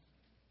seated.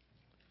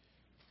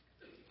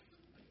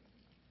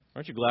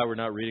 Aren't you glad we're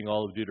not reading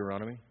all of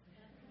Deuteronomy?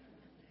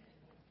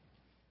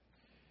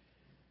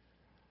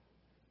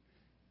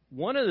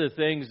 One of the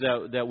things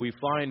that we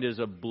find is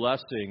a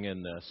blessing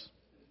in this,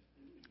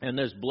 and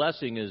this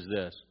blessing is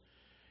this.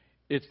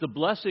 It's the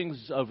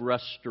blessings of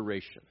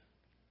restoration.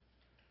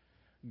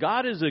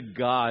 God is a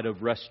God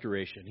of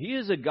restoration. He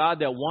is a God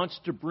that wants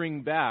to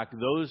bring back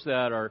those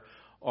that are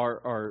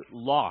are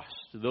lost,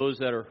 those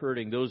that are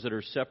hurting, those that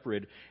are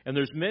separated. And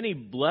there's many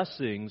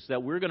blessings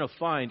that we're going to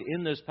find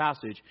in this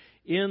passage,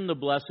 in the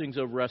blessings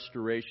of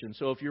restoration.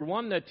 So if you're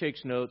one that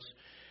takes notes,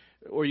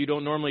 or you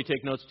don't normally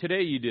take notes,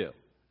 today you do.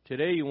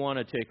 Today you want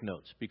to take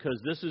notes,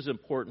 because this is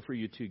important for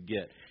you to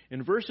get.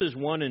 In verses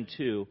 1 and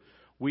 2,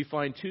 we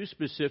find two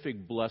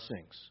specific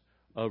blessings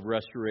of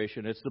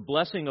restoration. It's the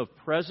blessing of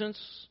presence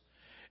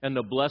and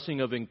the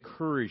blessing of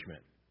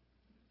encouragement.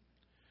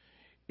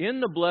 In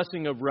the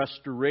blessing of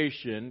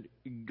restoration,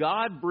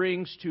 God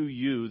brings to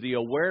you the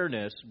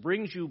awareness,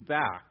 brings you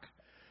back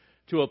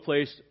to a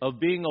place of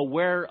being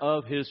aware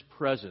of His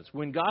presence.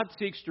 When God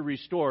seeks to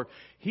restore,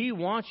 He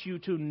wants you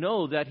to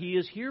know that He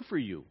is here for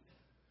you.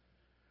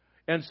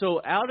 And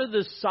so out of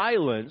the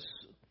silence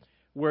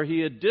where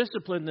He had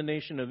disciplined the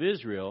nation of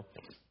Israel,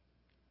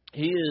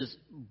 He is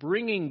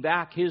bringing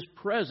back His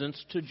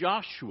presence to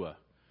Joshua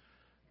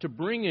to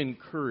bring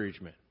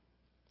encouragement,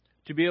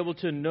 to be able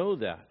to know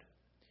that.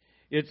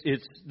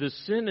 It's the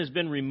sin has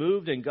been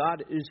removed and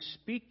God is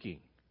speaking.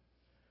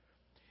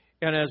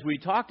 And as we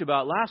talked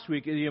about last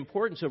week, the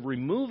importance of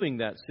removing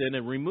that sin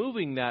and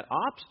removing that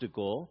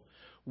obstacle.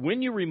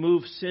 When you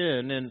remove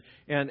sin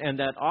and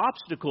that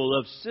obstacle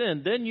of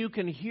sin, then you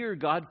can hear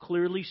God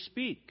clearly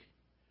speak.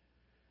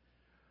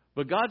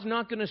 But God's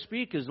not going to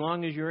speak as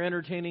long as you're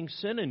entertaining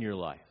sin in your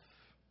life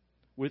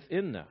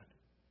within that.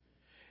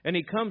 And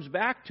He comes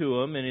back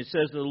to him and He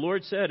says, the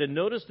Lord said, and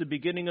notice the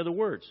beginning of the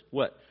words.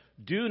 What?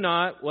 Do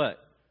not, what?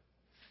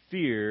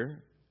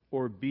 Fear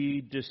or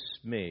be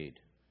dismayed.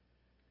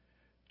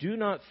 Do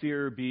not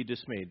fear or be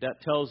dismayed.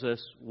 That tells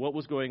us what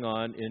was going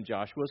on in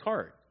Joshua's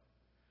heart.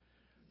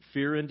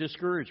 Fear and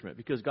discouragement.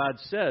 Because God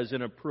says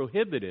in a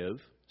prohibitive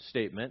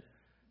statement,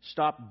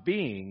 stop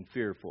being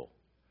fearful.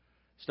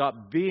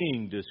 Stop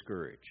being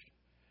discouraged.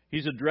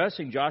 He's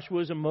addressing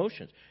Joshua's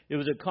emotions. It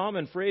was a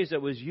common phrase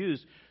that was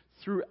used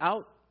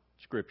throughout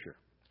Scripture.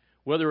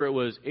 Whether it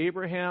was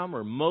Abraham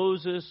or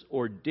Moses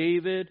or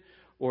David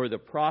or the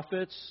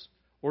prophets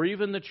or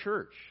even the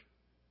church.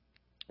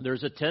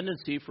 There's a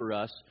tendency for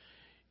us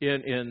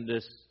in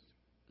this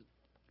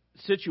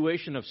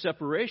situation of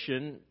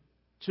separation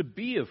to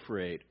be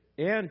afraid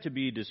and to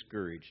be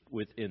discouraged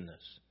within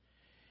this.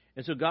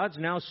 And so God's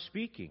now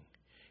speaking.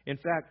 In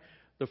fact,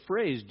 the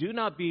phrase, do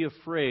not be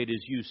afraid,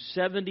 is used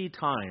 70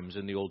 times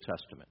in the Old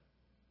Testament.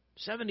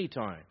 70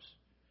 times.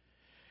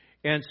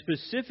 And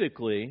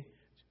specifically,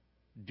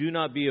 do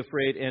not be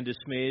afraid and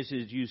dismayed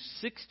is used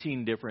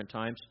 16 different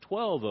times,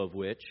 12 of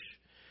which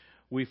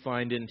we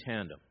find in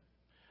tandem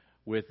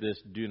with this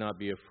do not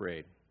be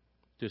afraid.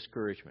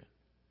 Discouragement.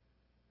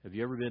 Have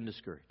you ever been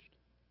discouraged?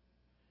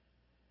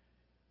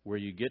 Where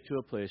you get to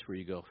a place where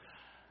you go,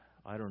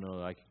 I don't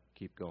know, I can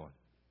keep going.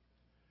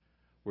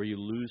 Where you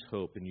lose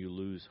hope and you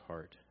lose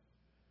heart.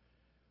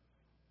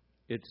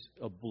 It's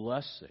a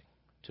blessing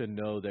to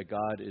know that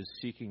God is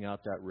seeking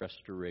out that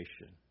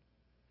restoration.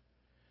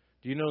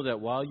 Do you know that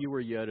while you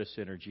were yet a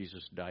sinner,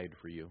 Jesus died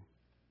for you?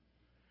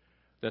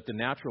 That the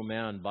natural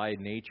man by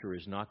nature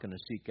is not going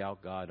to seek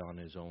out God on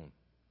his own.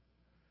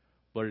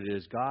 But it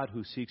is God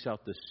who seeks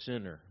out the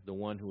sinner, the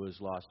one who is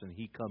lost, and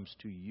He comes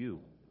to you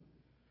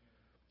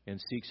and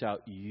seeks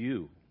out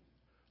you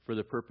for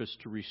the purpose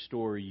to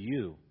restore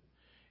you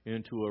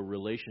into a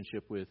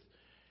relationship with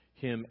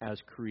Him as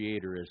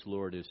Creator, as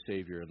Lord, as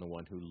Savior, and the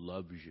one who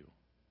loves you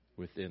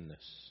within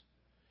this.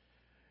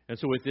 And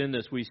so within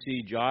this, we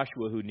see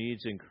Joshua who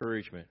needs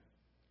encouragement.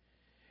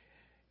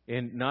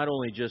 And not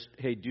only just,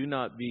 hey, do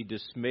not be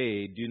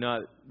dismayed, do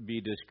not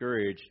be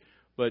discouraged,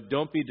 but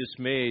don't be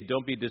dismayed,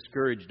 don't be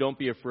discouraged, don't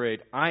be afraid.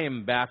 I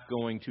am back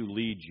going to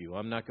lead you.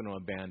 I'm not going to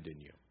abandon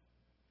you.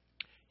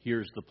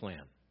 Here's the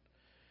plan.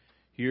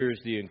 Here's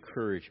the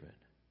encouragement.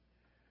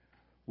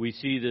 We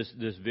see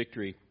this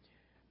victory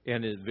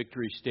and his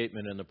victory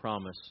statement in the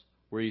promise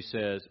where He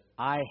says,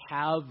 I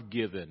have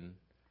given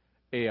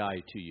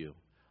Ai to you.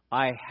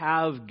 I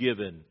have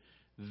given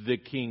the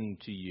king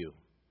to you.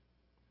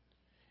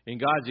 In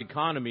God's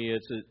economy,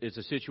 it's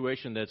a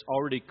situation that's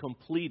already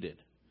completed.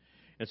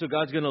 And so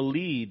God's going to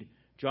lead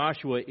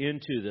Joshua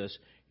into this.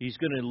 He's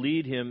going to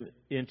lead him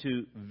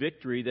into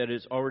victory that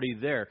is already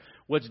there.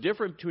 What's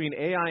different between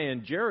Ai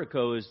and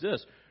Jericho is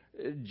this.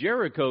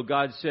 Jericho,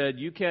 God said,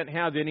 you can't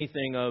have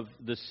anything of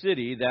the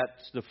city.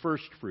 That's the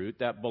first fruit.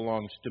 That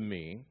belongs to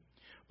me.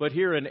 But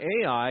here in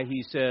Ai,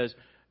 He says,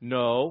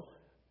 no,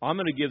 I'm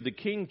going to give the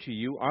king to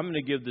you. I'm going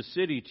to give the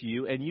city to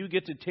you. And you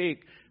get to take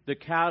the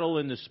cattle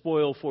and the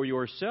spoil for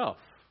yourself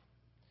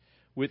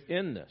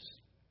within this.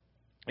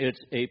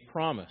 It's a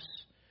promise.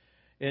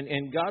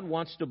 And God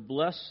wants to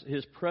bless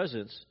His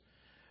presence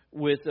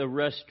with a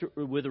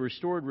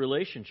restored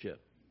relationship.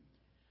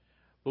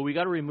 But we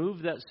got to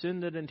remove that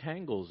sin that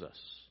entangles us.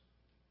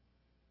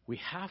 We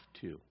have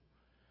to.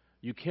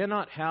 You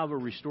cannot have a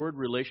restored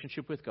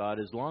relationship with God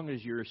as long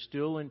as you're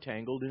still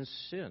entangled in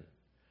sin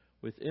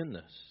within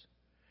this.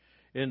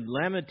 In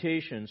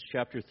Lamentations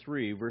chapter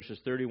 3, verses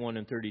 31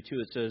 and 32,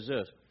 it says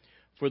this,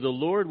 for the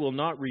Lord will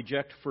not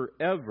reject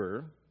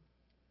forever,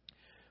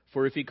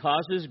 for if He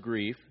causes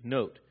grief,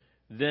 note,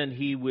 then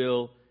He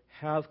will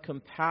have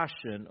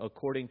compassion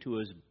according to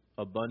His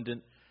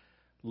abundant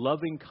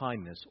loving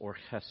kindness or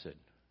chesed.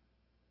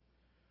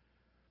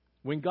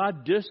 When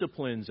God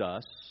disciplines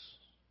us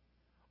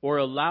or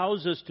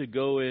allows us to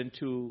go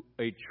into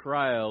a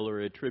trial or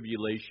a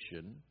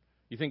tribulation,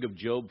 you think of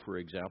Job, for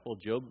example.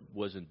 Job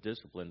wasn't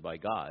disciplined by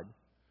God,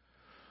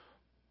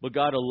 but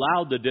God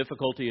allowed the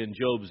difficulty in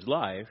Job's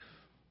life.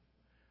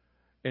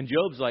 And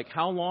Job's like,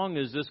 how long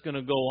is this going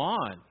to go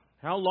on?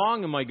 How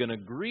long am I going to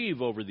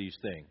grieve over these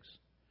things?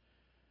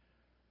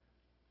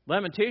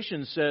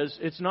 Lamentations says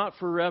it's not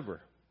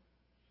forever.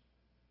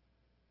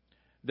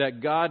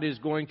 That God is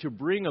going to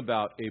bring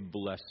about a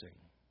blessing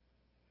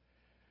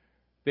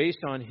based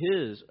on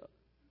His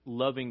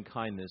loving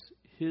kindness,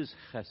 His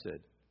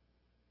chesed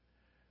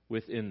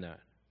within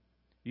that.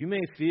 You may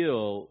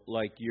feel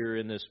like you're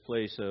in this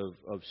place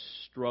of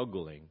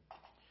struggling.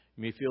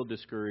 You may feel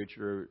discouraged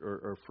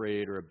or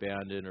afraid or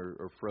abandoned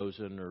or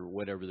frozen or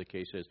whatever the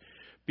case is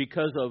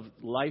because of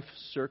life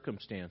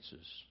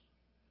circumstances.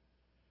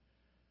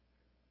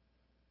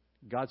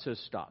 God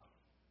says, stop.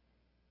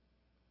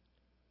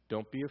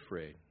 Don't be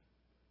afraid.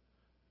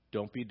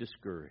 Don't be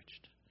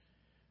discouraged.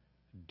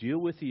 Deal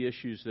with the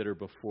issues that are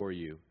before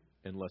you,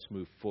 and let's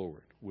move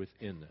forward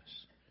within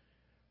this.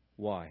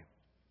 Why?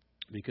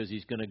 Because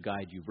He's going to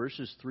guide you.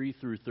 Verses 3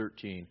 through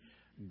 13,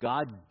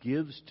 God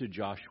gives to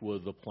Joshua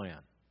the plan.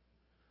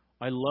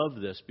 I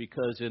love this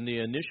because in the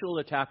initial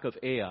attack of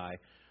Ai,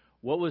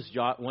 what was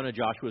one of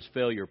Joshua's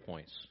failure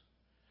points?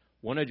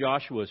 One of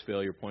Joshua's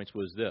failure points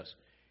was this.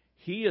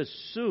 He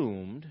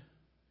assumed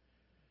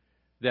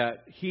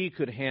that he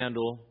could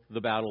handle the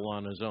battle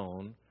on his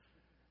own.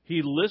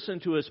 He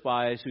listened to his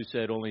spies who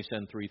said only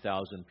send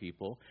 3,000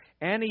 people.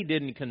 And he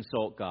didn't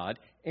consult God.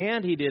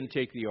 And he didn't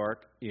take the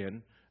ark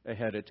in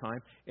ahead of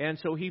time. And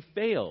so he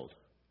failed.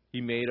 He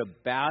made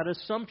a bad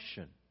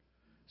assumption.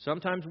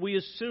 Sometimes we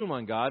assume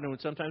on God and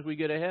sometimes we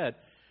get ahead.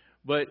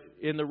 But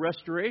in the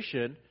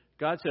restoration,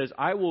 God says,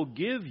 I will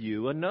give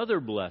you another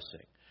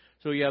blessing.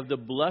 So you have the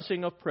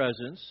blessing of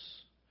presence.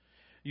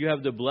 You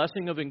have the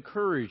blessing of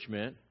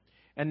encouragement.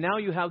 And now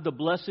you have the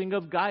blessing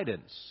of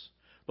guidance.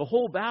 The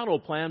whole battle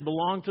plan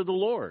belonged to the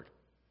Lord.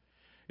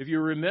 If you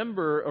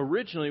remember,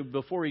 originally,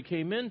 before he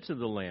came into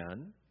the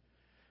land,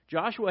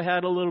 Joshua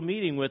had a little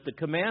meeting with the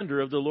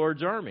commander of the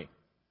Lord's army.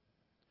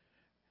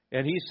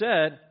 And he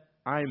said,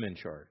 I'm in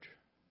charge.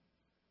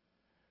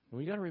 And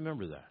we got to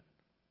remember that.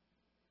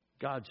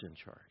 God's in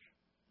charge.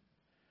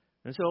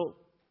 And so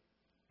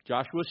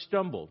Joshua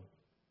stumbled.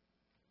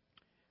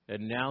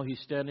 And now he's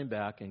standing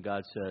back and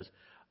God says,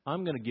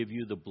 I'm going to give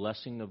you the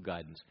blessing of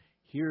guidance.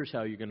 Here's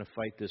how you're going to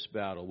fight this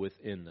battle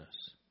within this.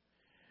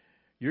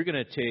 You're going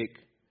to take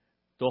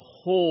the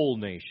whole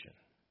nation.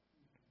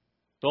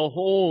 The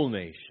whole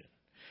nation.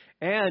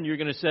 And you're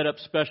going to set up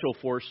special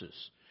forces.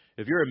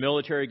 If you're a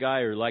military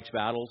guy who likes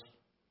battles,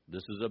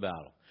 this is a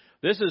battle.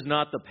 This is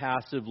not the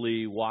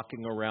passively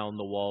walking around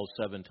the walls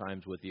 7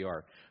 times with the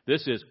ark.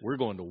 This is, we're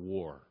going to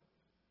war.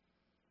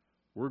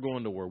 We're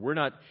going to war. We're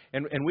not,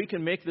 and we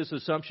can make this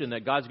assumption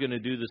that God's going to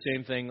do the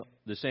same thing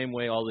the same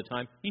way all the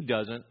time. He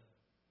doesn't.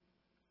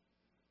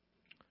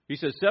 He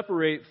says,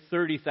 separate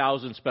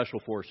 30,000 special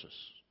forces.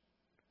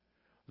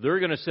 They're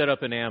going to set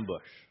up an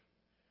ambush.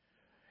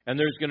 And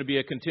there's going to be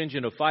a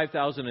contingent of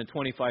 5,000 and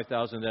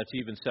 25,000 that's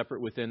even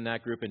separate within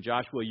that group. And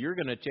Joshua, you're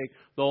going to take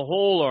the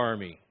whole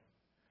army.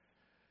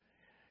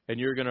 And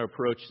you're going to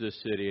approach this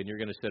city and you're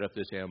going to set up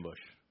this ambush.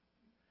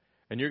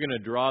 And you're going to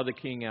draw the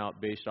king out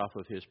based off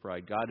of his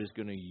pride. God is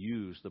going to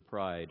use the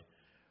pride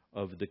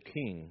of the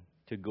king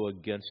to go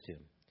against him.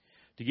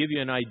 To give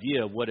you an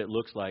idea of what it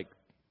looks like,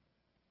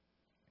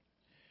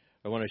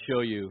 I want to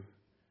show you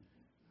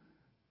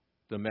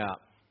the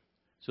map.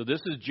 So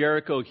this is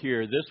Jericho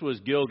here. This was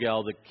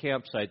Gilgal, the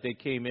campsite. They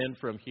came in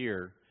from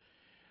here.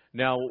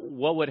 Now,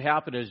 what would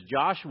happen is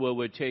Joshua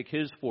would take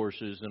his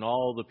forces and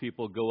all the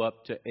people go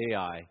up to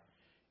Ai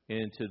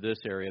into this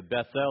area.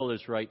 Bethel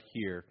is right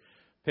here.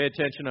 Pay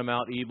attention to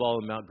Mount Ebal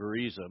and Mount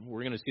Gerizim.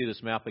 We're going to see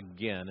this map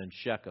again in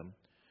Shechem.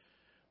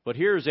 But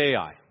here's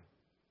Ai.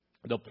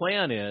 The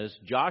plan is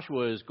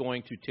Joshua is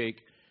going to take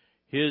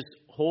his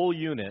whole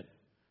unit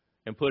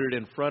and put it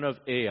in front of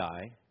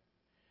Ai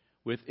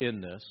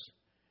within this.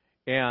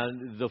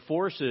 And the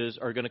forces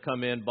are going to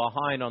come in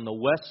behind on the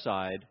west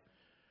side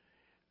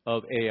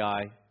of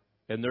Ai,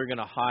 and they're going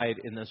to hide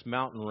in this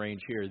mountain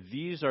range here.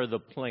 These are the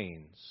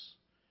plains,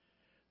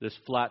 this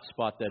flat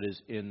spot that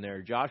is in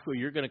there. Joshua,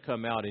 you're going to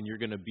come out and you're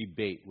going to be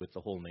bait with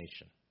the whole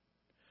nation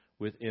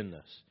within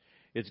this.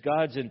 It's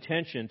God's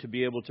intention to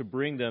be able to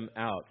bring them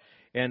out.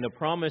 And the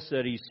promise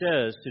that he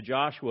says to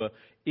Joshua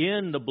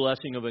in the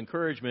blessing of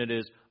encouragement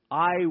is,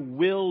 I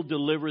will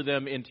deliver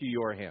them into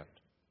your hand.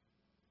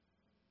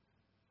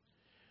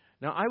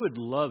 Now, I would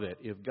love it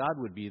if God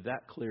would be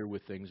that clear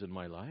with things in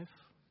my life.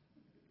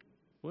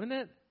 Wouldn't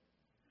it?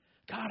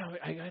 God,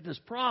 I got this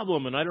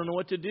problem and I don't know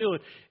what to do.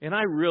 And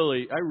I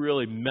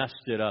really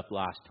messed it up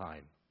last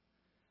time.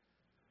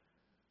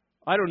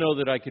 I don't know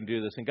that I can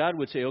do this. And God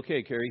would say,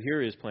 okay, Carrie,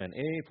 here is plan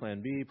A,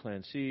 plan B,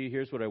 plan C.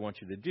 Here's what I want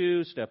you to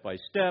do, step by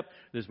step.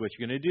 This is what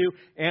you're going to do.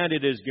 And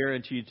it is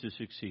guaranteed to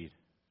succeed.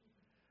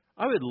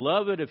 I would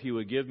love it if He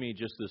would give me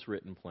just this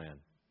written plan.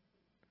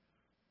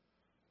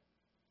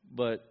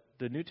 But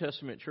the New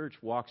Testament church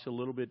walks a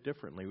little bit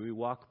differently. We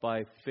walk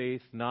by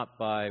faith, not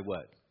by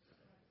what?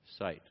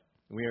 Sight.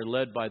 We are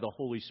led by the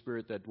Holy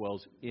Spirit that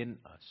dwells in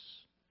us.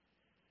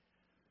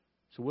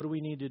 So what do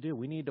we need to do?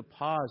 We need to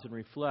pause and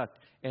reflect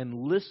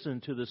and listen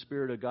to the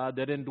Spirit of God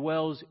that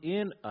indwells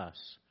in us.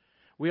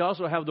 We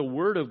also have the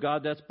Word of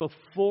God that's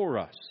before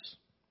us.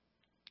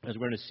 As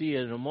we're going to see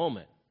in a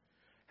moment,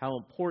 how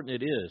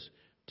important it is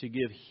to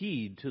give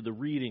heed to the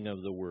reading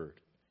of the Word.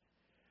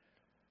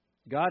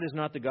 God is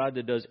not the God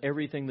that does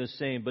everything the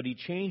same, but He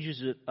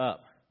changes it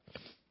up.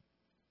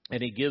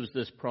 And He gives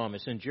this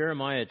promise. In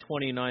Jeremiah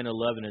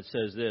 29:11 it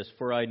says this,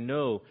 "For I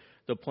know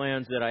the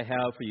plans that I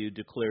have for you,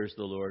 declares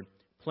the Lord.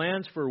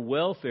 Plans for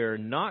welfare,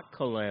 not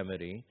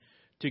calamity,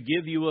 to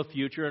give you a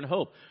future and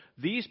hope."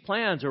 These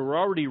plans are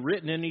already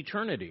written in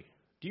eternity.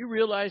 Do you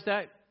realize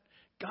that?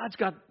 God's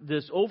got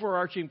this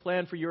overarching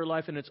plan for your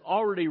life, and it's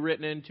already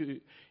written into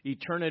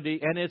eternity,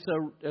 and it's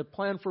a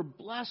plan for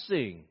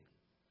blessing.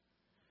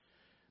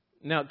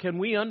 Now, can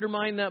we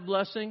undermine that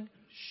blessing?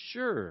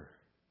 Sure.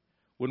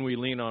 When we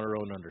lean on our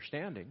own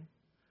understanding.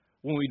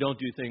 When we don't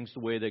do things the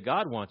way that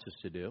God wants us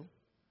to do.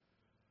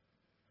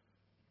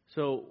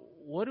 So,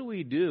 what do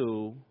we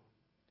do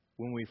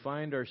when we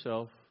find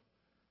ourselves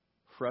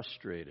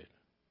frustrated,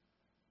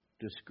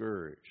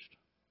 discouraged,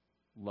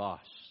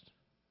 lost?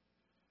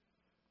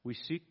 We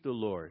seek the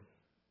Lord.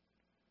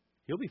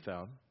 He'll be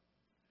found.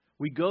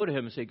 We go to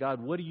Him and say,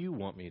 God, what do you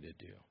want me to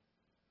do?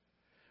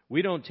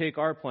 We don't take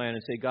our plan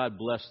and say, God,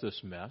 bless this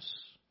mess.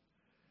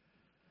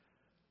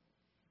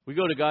 We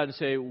go to God and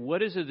say,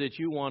 what is it that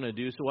you want to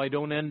do so I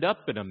don't end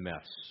up in a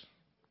mess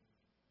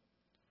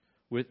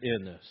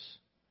within this?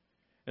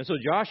 And so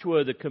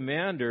Joshua, the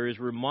commander, is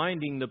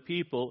reminding the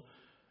people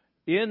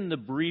in the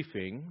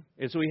briefing,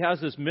 and so he has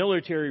this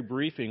military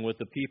briefing with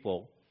the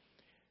people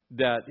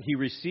that he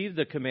received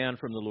the command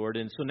from the Lord,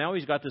 and so now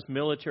he's got this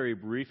military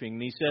briefing,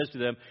 and he says to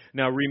them,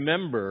 now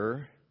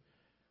remember,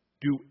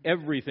 do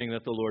everything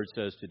that the Lord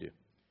says to do.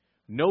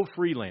 No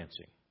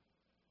freelancing.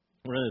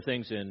 One of the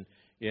things in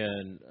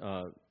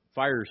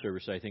fire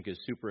service, I think, is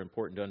super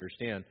important to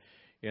understand,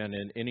 and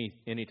in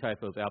any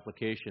type of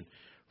application.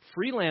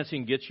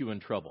 Freelancing gets you in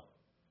trouble.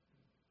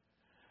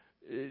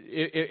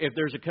 If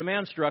there's a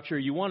command structure,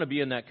 you want to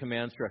be in that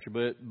command structure.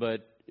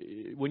 But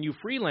when you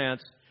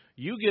freelance,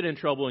 you get in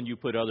trouble and you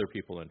put other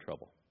people in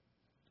trouble.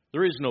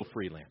 There is no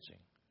freelancing.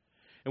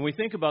 And we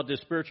think about this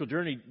spiritual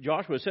journey,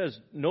 Joshua says,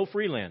 no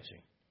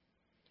freelancing.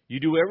 You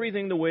do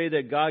everything the way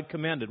that God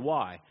commanded.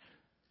 Why?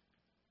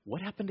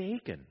 What happened to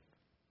Achan?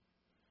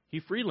 He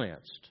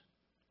freelanced.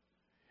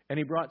 And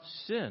he brought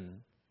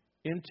sin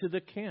into the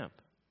camp.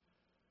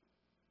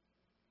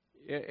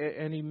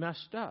 And he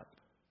messed up.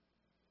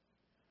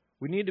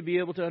 We need to be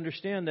able to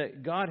understand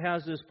that God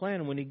has this plan,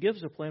 and when He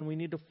gives a plan, we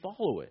need to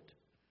follow it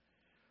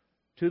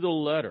to the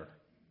letter.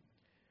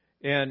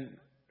 And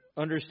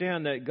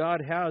understand that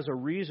God has a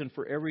reason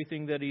for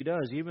everything that He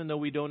does, even though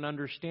we don't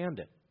understand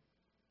it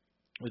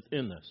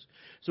within this.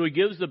 So He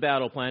gives the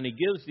battle plan, He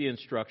gives the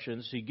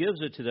instructions, He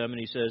gives it to them, and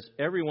He says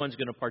everyone's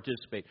going to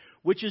participate,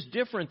 which is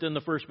different than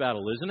the first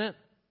battle, isn't it?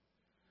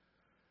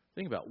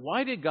 Think about it.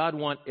 Why did God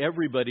want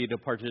everybody to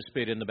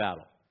participate in the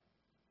battle?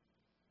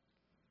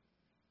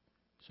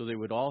 So they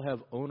would all have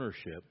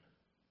ownership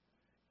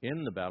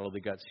in the battle. They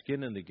got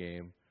skin in the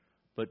game.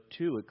 But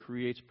two, it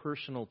creates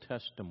personal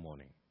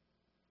testimony.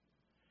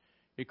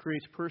 It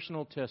creates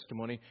personal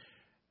testimony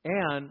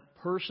and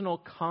personal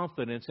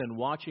confidence in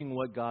watching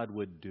what God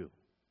would do.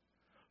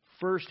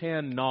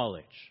 First-hand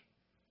knowledge.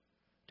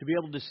 To be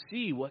able to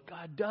see what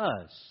God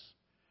does.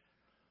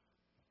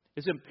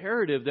 It's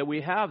imperative that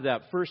we have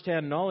that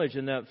first-hand knowledge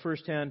and that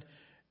first-hand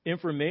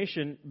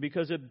information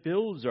because it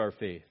builds our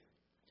faith.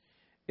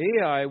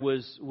 Ai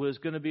was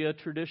going to be a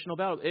traditional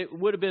battle. It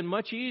would have been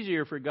much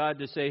easier for God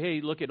to say,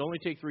 hey, look, it only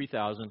take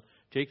 3,000.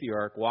 Take the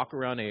ark, walk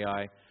around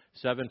Ai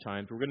 7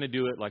 times. We're going to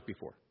do it like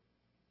before.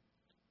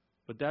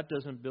 But that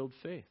doesn't build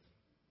faith.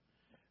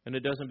 And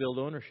it doesn't build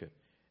ownership.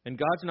 And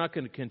God's not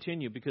going to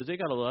continue because they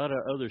got a lot of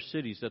other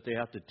cities that they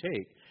have to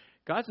take.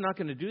 God's not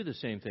going to do the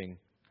same thing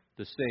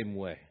the same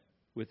way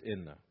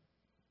within them.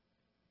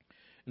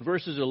 In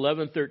verses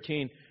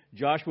 11-13,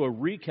 Joshua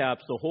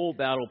recaps the whole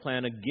battle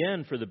plan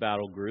again for the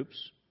battle groups,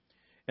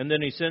 and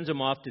then he sends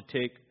them off to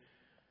take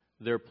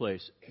their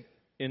place.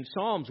 In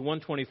Psalms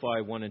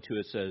 125, 1 and 2,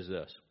 it says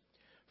this,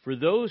 "For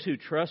those who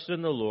trust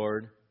in the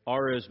Lord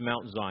are as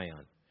Mount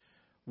Zion,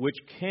 which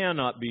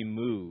cannot be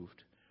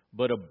moved,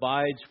 but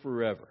abides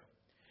forever.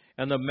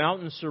 And the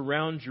mountains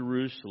surround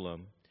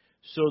Jerusalem,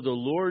 so the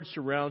Lord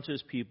surrounds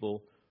His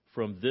people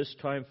from this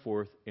time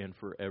forth and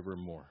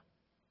forevermore."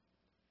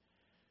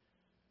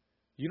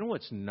 You know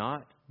what's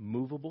not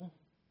movable?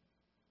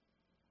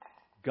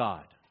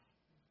 God.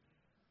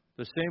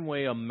 The same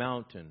way a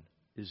mountain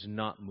is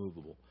not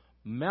movable.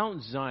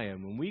 Mount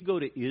Zion, when we go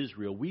to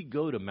Israel, we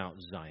go to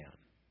Mount Zion.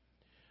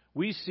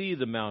 We see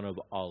the Mount of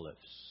Olives.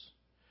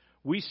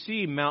 We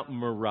see Mount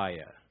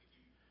Moriah.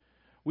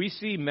 We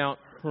see Mount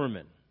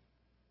Hermon.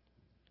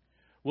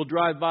 We'll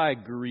drive by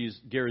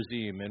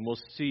Gerizim and we'll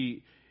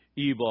see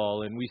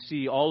Ebal, and we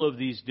see all of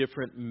these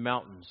different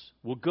mountains.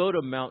 We'll go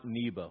to Mount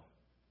Nebo.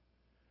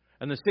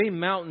 And the same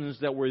mountains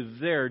that were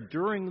there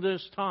during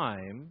this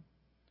time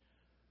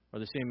are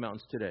the same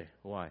mountains today.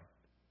 Why?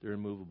 They're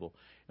immovable.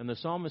 And the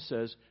psalmist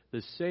says,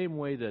 the same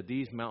way that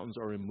these mountains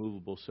are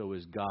immovable, so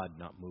is God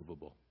not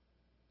movable.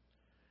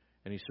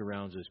 And He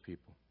surrounds His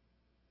people.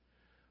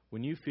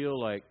 When you feel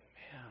like,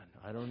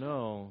 man, I don't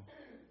know.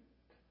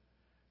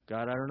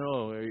 God, I don't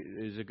know.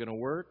 Is it going to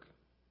work?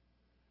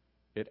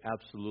 It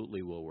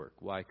absolutely will work.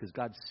 Why? Because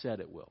God said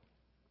it will.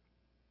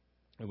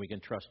 And we can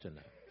trust in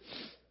that.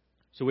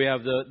 So we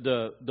have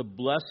the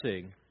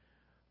blessing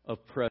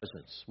of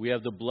presence. We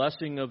have the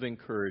blessing of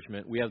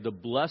encouragement. We have the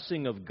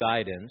blessing of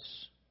guidance.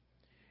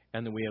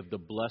 And then we have the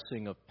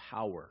blessing of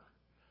power.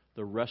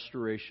 The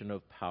restoration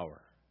of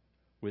power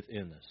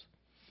within this.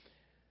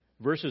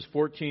 Verses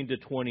 14 to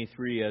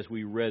 23, as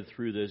we read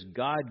through this,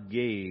 God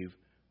gave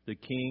the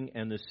king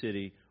and the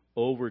city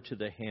over to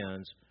the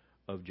hands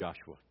of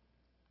Joshua.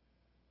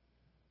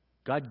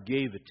 God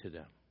gave it to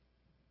them.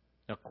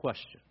 Now,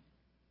 question.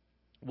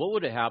 What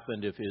would have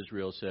happened if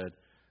Israel said,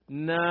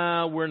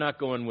 nah, we're not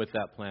going with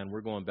that plan.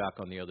 We're going back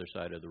on the other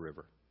side of the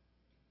river?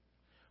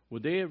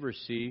 Would they ever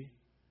see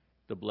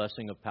the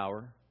blessing of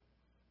power?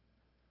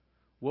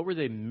 What were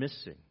they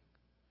missing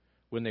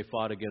when they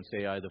fought against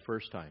Ai the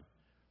first time?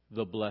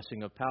 The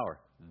blessing of power.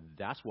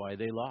 That's why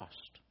they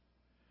lost.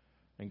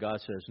 And God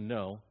says,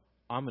 no,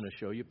 I'm going to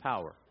show you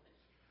power.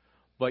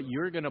 But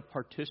you're going to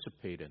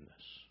participate in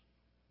this.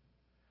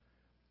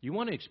 You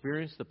want to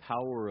experience the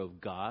power of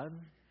God?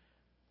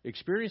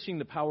 Experiencing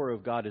the power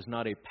of God is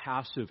not a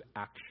passive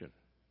action.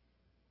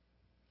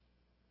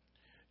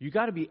 You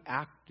got to be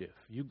active.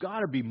 You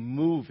got to be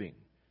moving.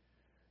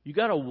 You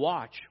got to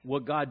watch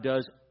what God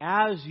does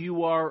as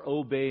you are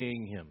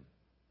obeying Him.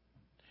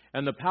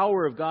 And the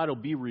power of God will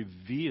be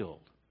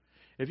revealed.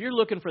 If you're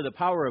looking for the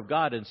power of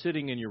God and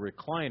sitting in your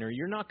recliner,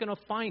 you're not going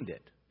to find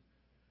it.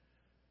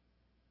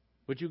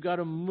 But you've got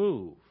to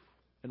move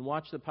and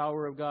watch the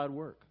power of God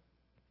work.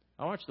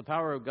 I watched the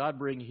power of God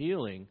bring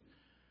healing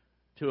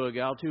to a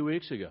gal 2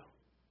 weeks ago.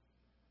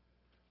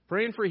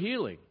 Praying for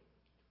healing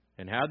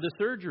and had the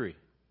surgery.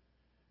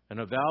 And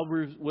a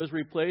valve was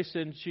replaced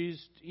and she's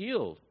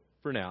healed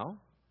for now.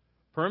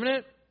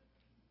 Permanent?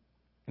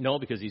 No,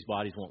 because these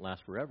bodies won't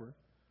last forever.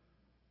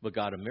 But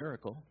God, a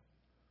miracle.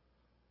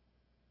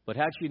 But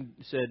had she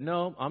said,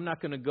 no, I'm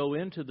not going to go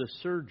into the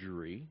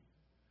surgery,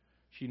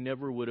 she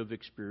never would have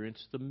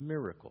experienced the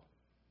miracle.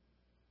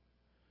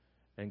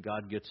 And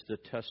God gets the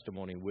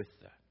testimony with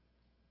that.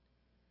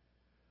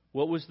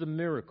 What was the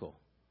miracle?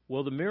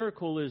 Well, the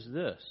miracle is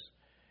this.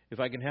 If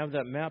I can have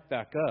that map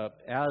back up,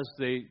 as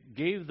they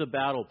gave the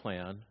battle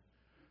plan,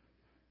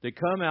 they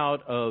come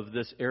out of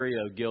this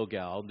area of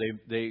Gilgal.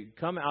 They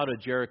come out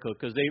of Jericho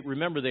because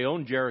they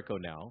own Jericho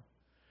now.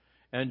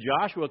 And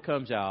Joshua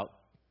comes out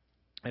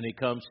and he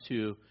comes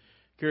to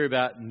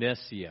Kiriath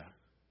Nesia,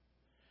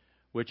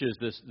 which is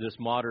this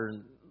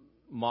modern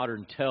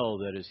Tel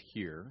that is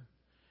here,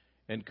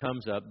 and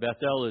comes up.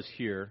 Bethel is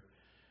here.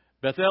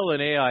 Bethel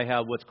and Ai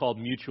have what's called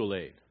mutual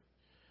aid.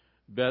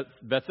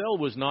 Bethel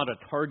was not a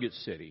target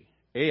city.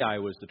 Ai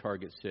was the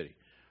target city.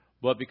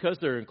 But because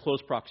they're in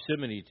close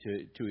proximity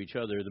to each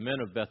other, the men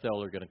of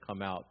Bethel are going to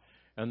come out,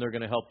 and they're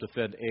going to help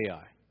defend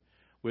Ai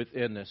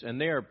within this. And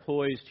they are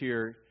poised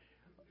here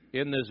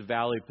in this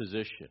valley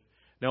position.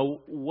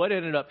 Now, what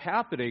ended up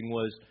happening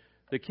was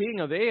the king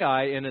of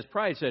Ai in his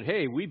pride said,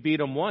 hey, we beat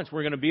them once,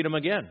 we're going to beat them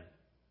again.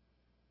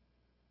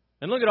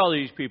 And look at all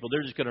these people.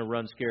 They're just going to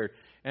run scared.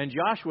 And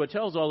Joshua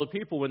tells all the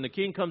people, when the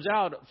king comes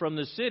out from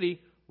the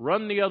city,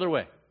 run the other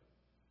way.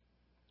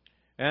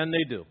 And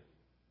they do.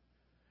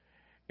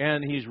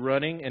 And he's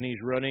running, and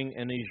he's running,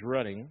 and he's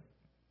running.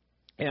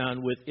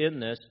 And within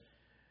this,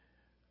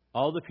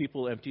 all the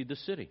people emptied the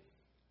city.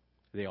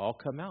 They all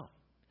come out.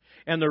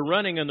 And they're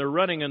running, and they're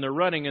running, and they're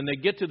running, and they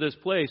get to this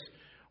place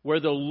where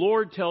the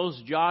Lord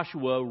tells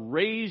Joshua,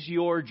 raise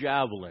your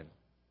javelin.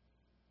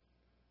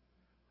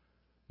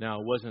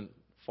 Now, it wasn't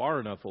far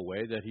enough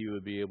away that he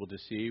would be able to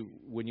see.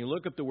 When you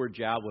look up the word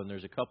javelin,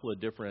 there's a couple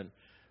of different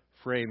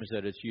frames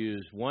that it's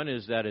used. One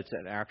is that it's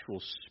an actual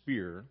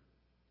spear.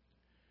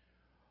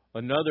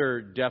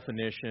 Another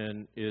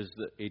definition is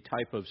a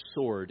type of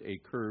sword, a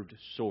curved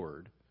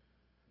sword.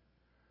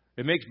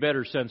 It makes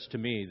better sense to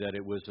me that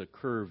it was a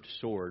curved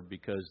sword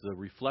because the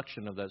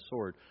reflection of that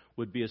sword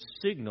would be a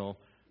signal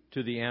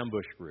to the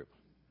ambush group.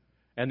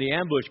 And the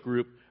ambush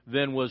group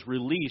then was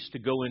released to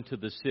go into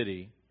the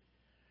city,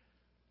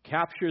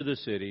 capture the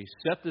city,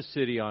 set the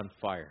city on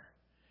fire.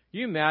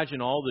 You imagine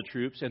all the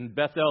troops, and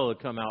Bethel had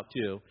come out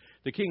too.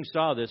 The king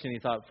saw this and he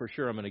thought, for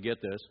sure I'm going to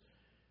get this.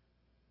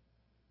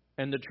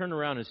 And to turn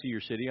around and see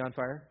your city on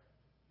fire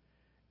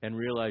and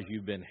realize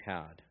you've been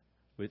had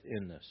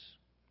within this.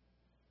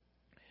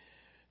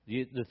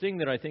 The thing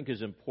that I think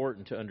is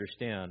important to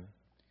understand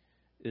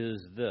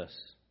is this,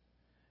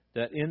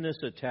 that in this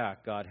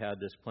attack, God had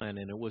this plan,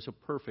 and it was a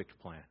perfect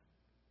plan.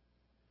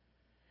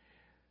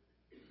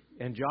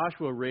 And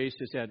Joshua raised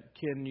his hand.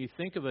 Can you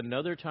think of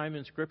another time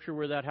in Scripture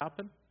where that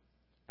happened?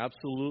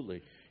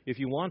 Absolutely. If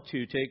you want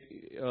to,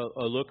 take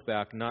a look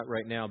back, not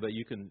right now, but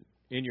you can,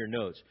 in your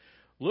notes,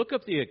 look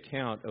up the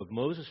account of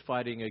Moses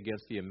fighting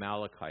against the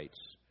Amalekites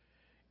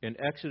in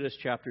Exodus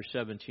chapter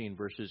 17,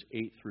 verses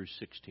 8 through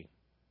 16.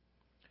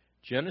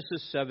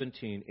 Genesis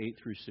 17, 8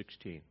 through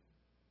 16.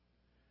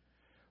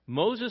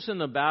 Moses in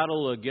the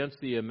battle against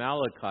the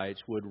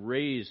Amalekites would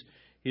raise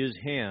his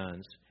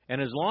hands,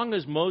 and as long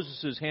as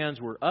Moses'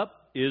 hands were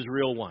up,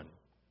 Israel won.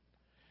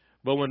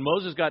 But when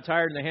Moses got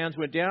tired and the hands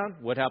went down,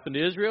 what happened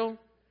to Israel?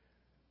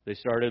 They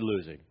started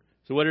losing.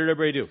 So what did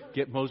everybody do?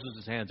 Get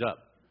Moses' hands up.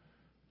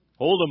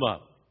 Hold them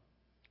up.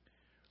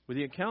 Well,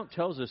 the account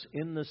tells us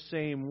in the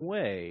same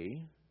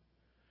way,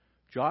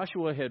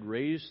 Joshua had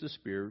raised the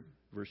spear,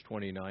 verse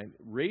 29,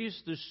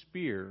 raised the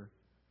spear,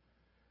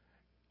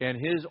 and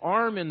his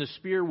arm in the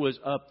spear was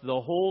up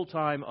the whole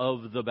time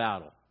of the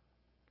battle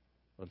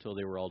until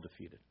they were all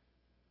defeated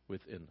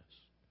within this.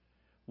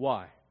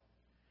 Why?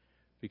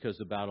 Because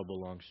the battle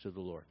belongs to the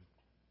Lord.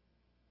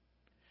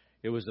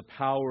 It was the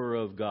power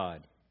of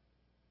God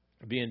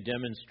being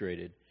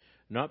demonstrated,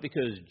 not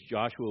because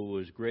Joshua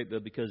was great,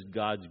 but because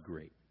God's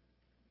great.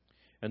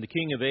 And the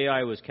king of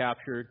Ai was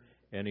captured,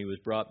 and he was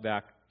brought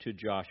back to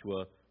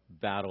Joshua,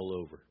 battle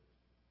over.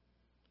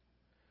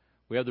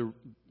 We have the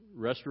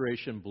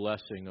restoration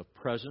blessing of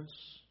presence.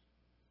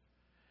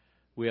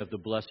 We have the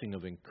blessing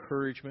of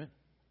encouragement.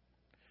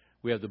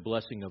 We have the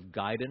blessing of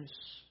guidance.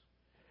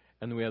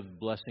 And we have the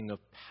blessing of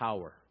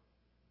power.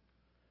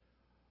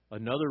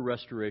 Another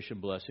restoration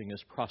blessing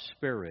is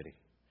prosperity.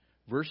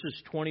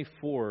 Verses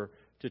 24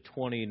 to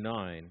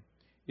 29,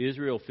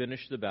 Israel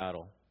finished the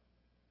battle.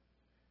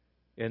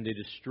 And they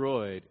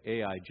destroyed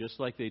Ai just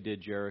like they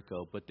did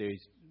Jericho. But they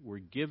were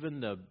given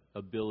the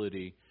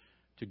ability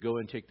to go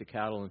and take the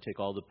cattle and take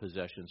all the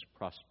possessions.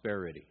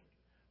 Prosperity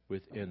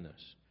within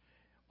this.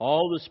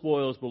 All the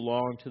spoils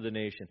belong to the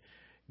nation.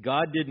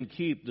 God didn't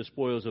keep the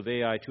spoils of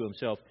Ai to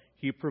himself.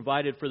 He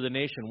provided for the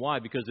nation. Why?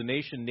 Because the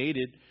nation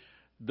needed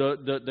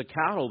the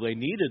cattle. They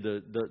needed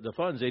the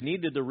funds. They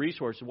needed the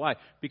resources. Why?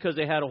 Because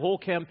they had a whole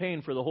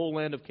campaign for the whole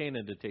land of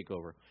Canaan to take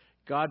over.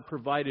 God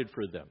provided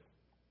for them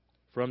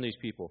from these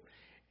people.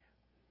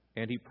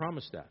 And he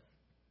promised that.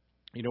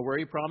 You know where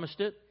he promised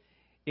it?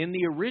 In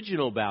the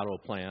original battle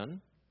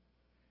plan,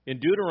 in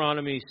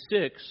Deuteronomy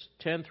 6,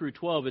 10 through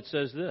 12, it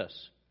says this.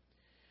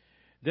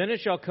 Then it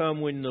shall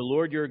come when the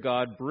Lord your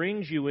God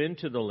brings you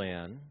into the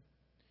land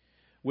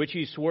which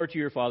he swore to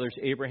your fathers,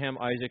 Abraham,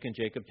 Isaac, and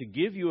Jacob, to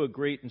give you a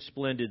great and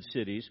splendid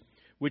cities,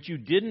 which you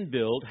didn't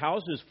build,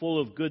 houses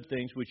full of good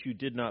things which you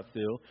did not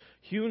fill,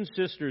 hewn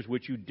cisterns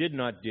which you did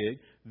not dig,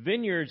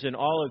 vineyards and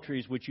olive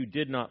trees which you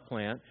did not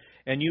plant,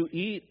 and you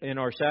eat and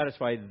are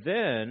satisfied.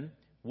 Then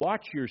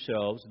watch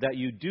yourselves that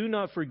you do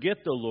not forget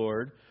the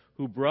Lord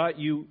who brought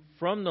you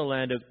from the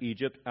land of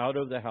Egypt out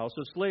of the house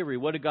of slavery.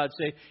 What did God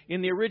say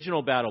in the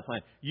original battle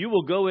plan? You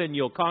will go in,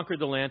 you'll conquer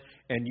the land,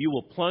 and you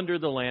will plunder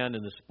the land,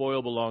 and the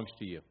spoil belongs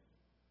to you.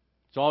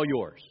 It's all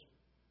yours.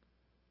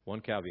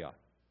 One caveat.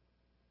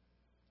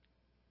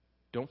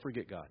 Don't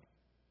forget God.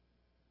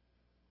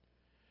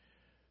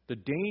 The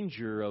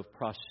danger of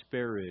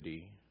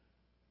prosperity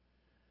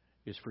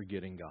is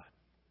forgetting God.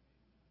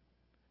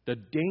 The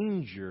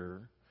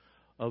danger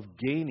of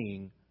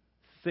gaining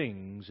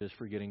things is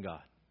forgetting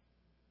God.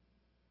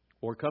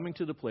 Or coming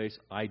to the place,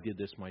 I did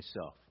this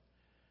myself.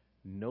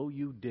 No,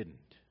 you didn't.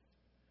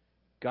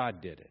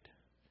 God did it.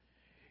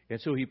 And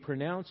so he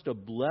pronounced a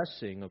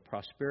blessing of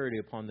prosperity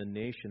upon the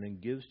nation and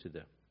gives to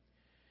them.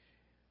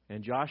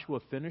 And Joshua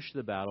finished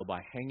the battle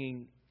by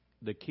hanging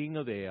the king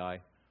of Ai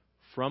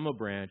from a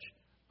branch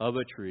of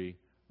a tree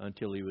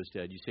until he was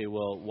dead. You say,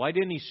 well, why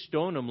didn't he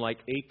stone him like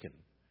Achan?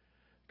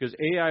 Because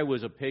Ai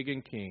was a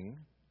pagan king,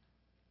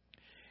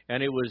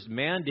 and it was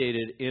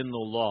mandated in the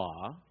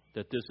law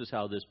that this is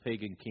how this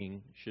pagan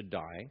king should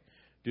die.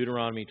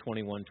 Deuteronomy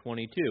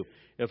 21:22.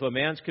 If a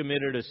man's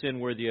committed a sin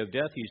worthy of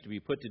death, he's to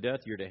be put to death.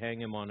 You're to hang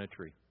him on a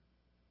tree.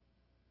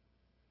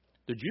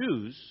 The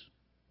Jews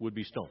would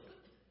be stoned.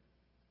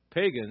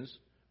 Pagans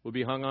would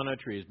be hung on a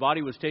tree. His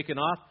body was taken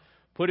off,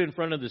 put in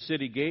front of the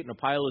city gate, and a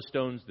pile of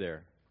stones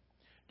there.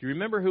 Do you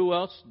remember who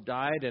else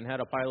died and had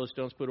a pile of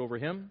stones put over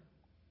him?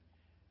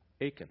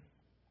 Achan.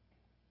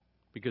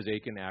 Because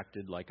Achan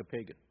acted like a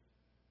pagan.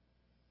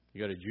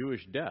 You got a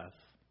Jewish death,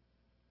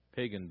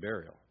 pagan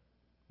burial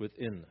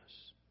within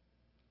this.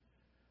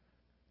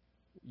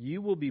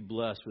 You will be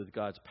blessed with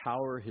God's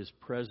power, His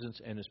presence,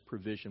 and His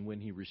provision when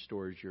He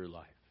restores your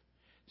life.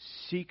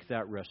 Seek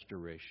that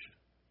restoration.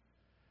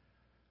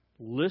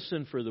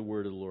 Listen for the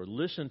word of the Lord.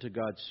 Listen to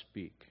God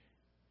speak.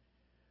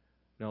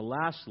 Now,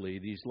 lastly,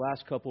 these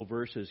last couple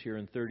verses here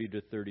in 30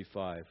 to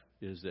 35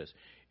 is this.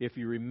 If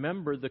you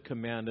remember the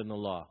command and the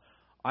law,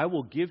 I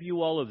will give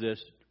you all of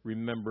this,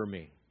 remember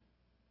me.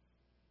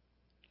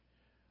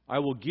 I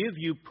will give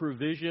you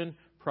provision,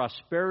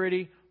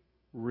 prosperity,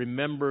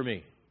 remember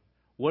me.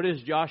 What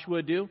does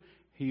Joshua do?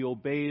 He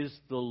obeys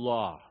the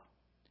law.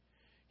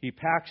 He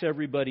packs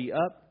everybody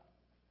up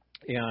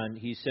and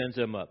he sends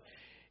them up.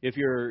 If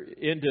you're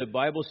into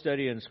Bible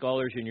study and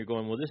scholars and you're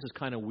going, well, this is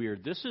kind of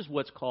weird, this is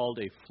what's called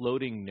a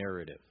floating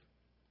narrative.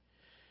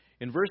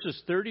 In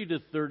verses 30 to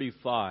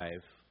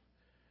 35,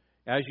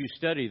 as you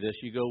study this,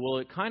 you go, well,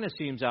 it kind of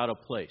seems out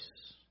of place.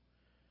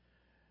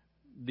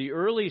 The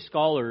early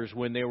scholars,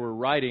 when they were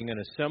writing and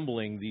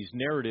assembling these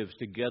narratives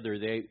together,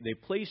 they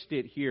placed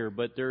it here,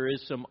 but there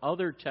is some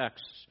other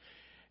texts,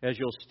 as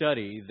you'll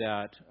study,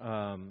 that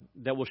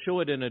will show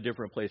it in a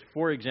different place.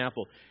 For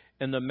example,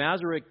 in the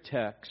Masoretic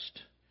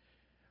text,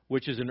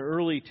 which is an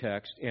early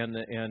text, and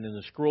in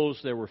the scrolls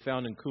that were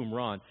found in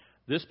Qumran,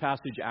 this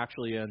passage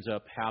actually ends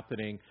up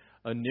happening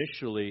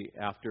initially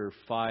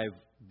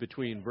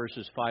between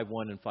verses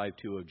 5:1 and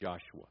 5:2 of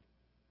Joshua.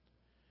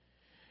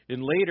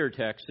 In later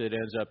texts, it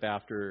ends up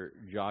after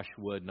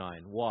Joshua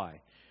 9.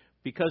 Why?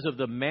 Because of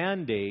the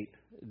mandate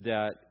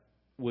that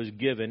was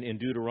given in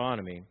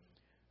Deuteronomy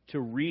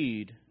to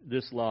read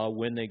this law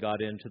when they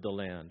got into the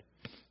land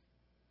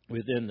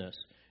within this.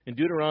 In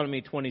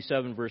Deuteronomy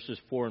 27, verses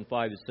 4 and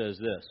 5, it says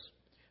this: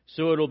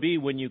 So it'll be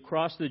when you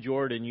cross the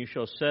Jordan, you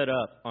shall set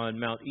up on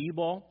Mount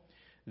Ebal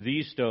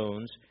these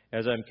stones,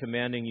 as I'm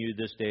commanding you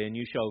this day, and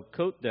you shall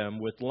coat them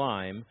with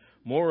lime.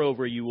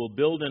 Moreover, you will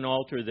build an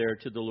altar there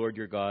to the Lord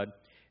your God,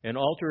 an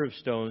altar of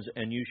stones,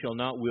 and you shall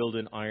not wield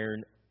an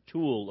iron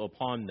tool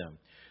upon them.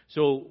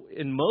 So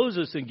in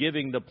Moses, in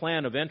giving the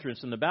plan of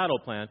entrance and the battle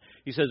plan,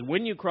 he says,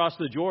 when you cross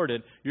the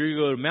Jordan, you're going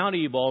to go to Mount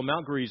Ebal,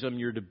 Mount Gerizim,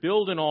 you're to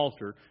build an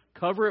altar,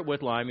 cover it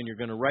with lime, and you're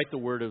going to write the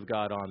word of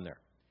God on there.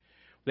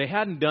 They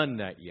hadn't done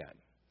that yet.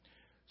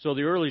 So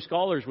the early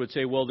scholars would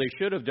say, well, they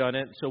should have done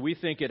it, so we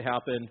think it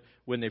happened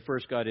when they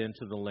first got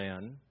into the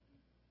land.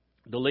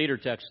 The later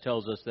text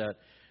tells us that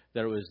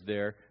it was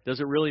there. Does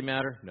it really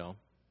matter? No.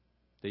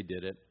 They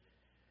did it.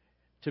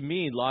 To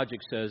me, logic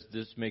says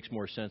this makes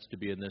more sense to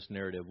be in this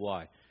narrative.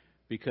 Why?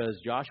 Because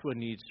Joshua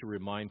needs to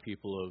remind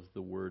people of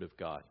the Word of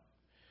God.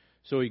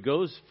 So he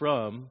goes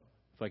from,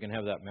 if I can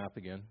have that map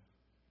again.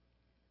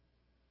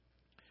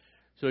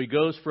 So he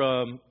goes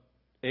from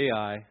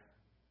Ai,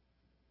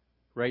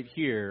 right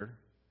here,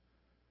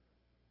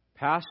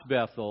 past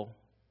Bethel,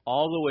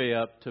 all the way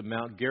up to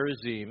Mount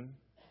Gerizim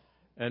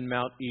and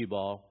Mount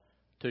Ebal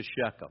to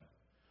Shechem.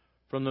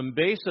 From the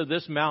base of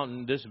this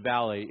mountain, this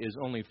valley, is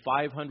only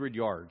 500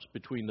 yards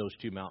between those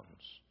two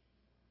mountains.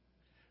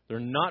 They're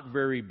not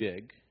very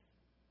big.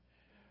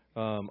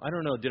 I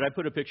don't know. Did I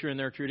put a picture in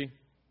there, Trudy?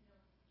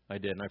 I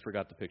did, and I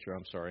forgot the picture.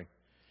 I'm sorry.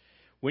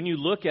 When you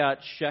look at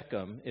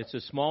Shechem, it's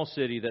a small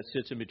city that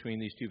sits in between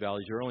these two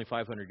valleys. They're only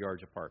 500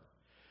 yards apart.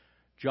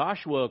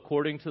 Joshua,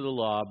 according to the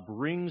law,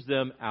 brings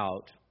them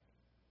out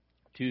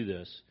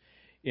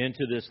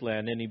into this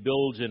land, and he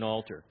builds an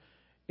altar.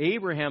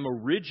 Abraham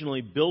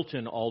originally built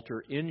an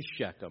altar in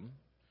Shechem,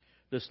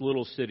 this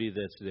little city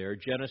that's there,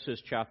 Genesis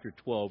chapter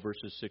 12,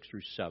 verses 6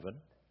 through 7,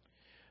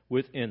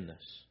 within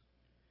this.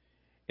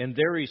 And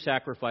there he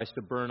sacrificed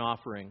a burnt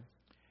offering,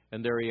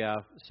 and there he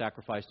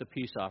sacrificed a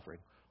peace offering.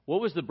 What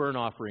was the burnt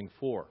offering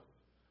for?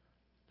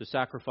 The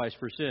sacrifice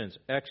for sins.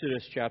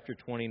 Exodus chapter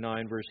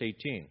 29, verse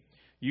 18.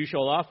 You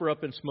shall offer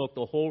up and smoke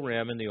the whole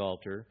ram in the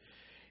altar.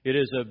 It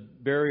is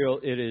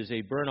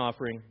a burnt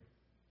offering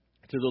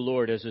to the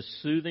Lord as a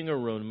soothing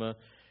aroma,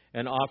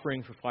 and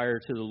offering for fire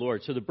to the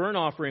Lord. So the burnt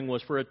offering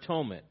was for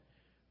atonement.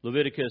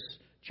 Leviticus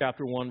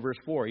chapter 1, verse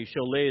 4. He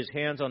shall lay his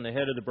hands on the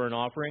head of the burnt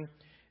offering,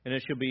 and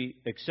it shall be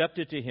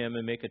accepted to him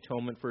and make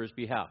atonement for his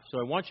behalf. So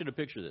I want you to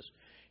picture this.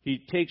 He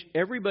takes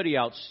everybody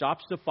out,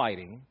 stops the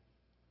fighting.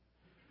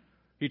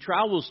 He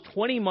travels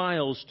 20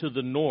 miles to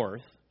the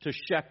north, to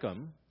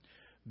Shechem,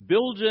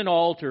 builds an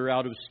altar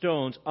out of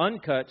stones,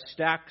 uncut,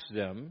 stacks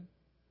them,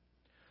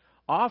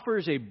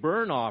 offers a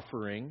burnt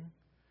offering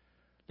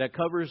that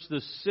covers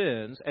the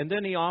sins, and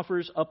then he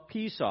offers a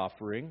peace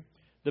offering.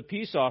 The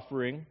peace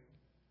offering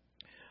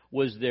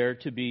was there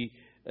to be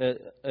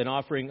an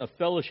offering, a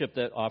fellowship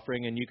that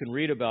offering, and you can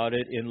read about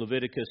it in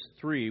Leviticus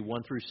 3,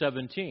 1 through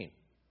 17.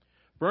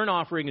 Burnt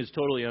offering is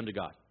totally unto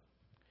God.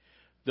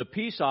 The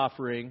peace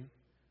offering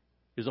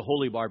is a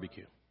holy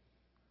barbecue.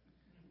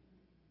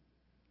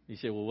 You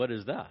say, well, what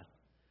is that?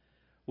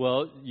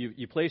 Well,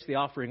 you place the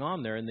offering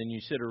on there, and then you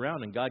sit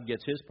around, and God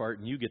gets his part,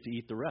 and you get to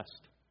eat the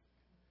rest,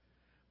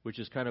 which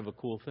is kind of a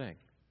cool thing.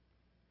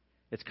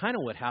 It's kind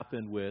of what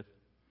happened with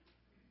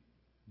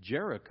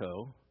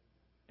Jericho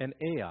and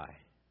Ai.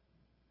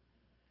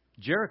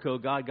 Jericho,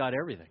 God got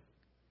everything.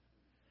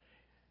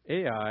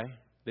 Ai,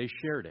 they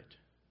shared it.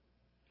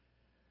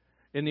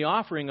 In the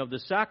offering of the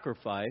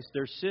sacrifice,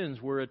 their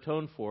sins were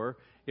atoned for.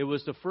 It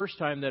was the first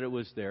time that it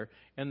was there,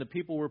 and the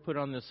people were put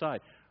on the side.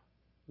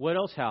 What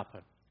else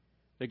happened?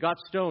 They got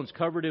stones,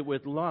 covered it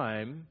with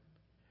lime,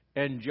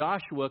 and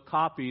Joshua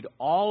copied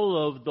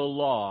all of the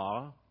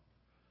law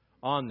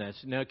on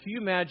this. Now, can you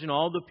imagine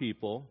all the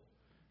people,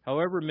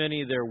 however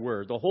many there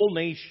were, the whole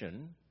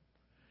nation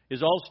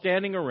is all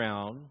standing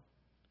around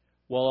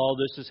while all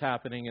this is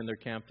happening and they're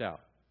camped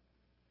out?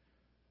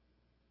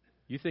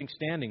 You think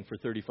standing for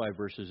 35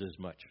 verses is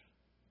much.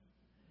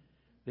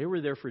 They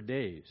were there for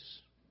days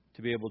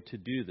to be able to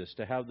do this,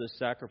 to have this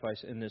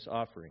sacrifice and this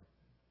offering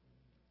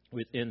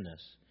within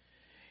this.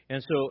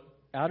 And so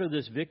out of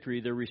this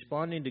victory, they're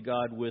responding to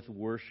God with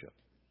worship.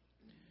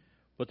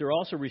 But they're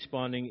also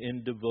responding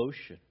in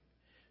devotion.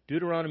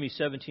 Deuteronomy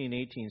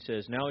 17:18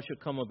 says, "Now it shall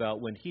come about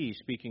when he,"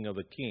 speaking of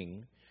a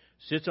king,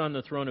 "sits on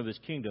the throne of his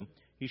kingdom,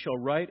 he shall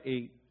write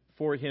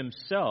for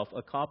himself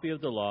a copy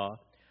of the law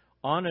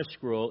on a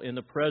scroll in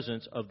the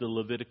presence of the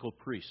Levitical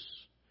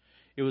priests."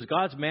 It was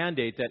God's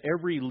mandate that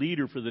every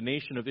leader for the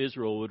nation of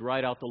Israel would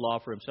write out the law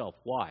for himself.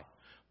 Why?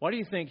 Why do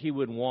you think he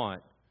would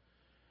want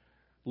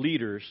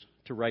leaders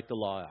to write the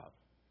law out?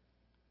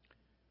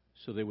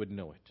 So they would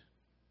know it.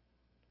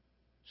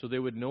 So they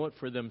would know it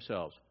for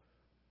themselves.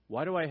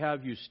 Why do I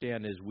have you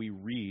stand as we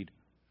read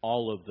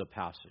all of the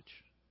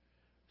passage?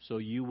 So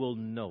you will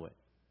know it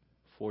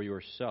for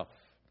yourself.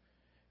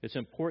 It's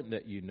important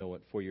that you know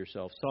it for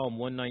yourself. Psalm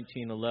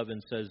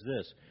 119:11 says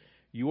this,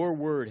 "Your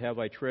word have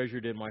I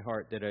treasured in my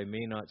heart that I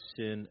may not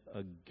sin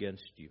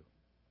against you."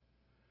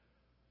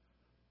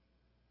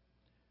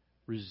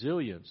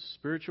 Resilience,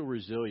 spiritual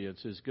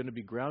resilience, is going to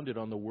be grounded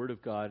on the Word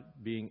of God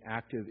being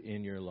active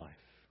in your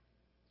life.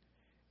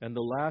 And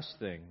the last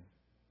thing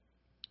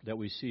that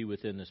we see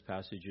within this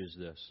passage is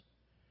this.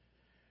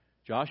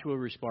 Joshua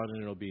responded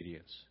in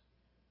obedience.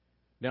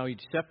 Now he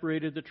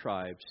separated the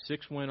tribes.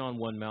 6 went on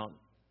one mountain,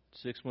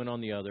 6 went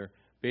on the other.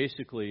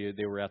 Basically,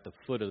 they were at the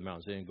foot of the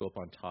mountains. They didn't go up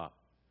on top.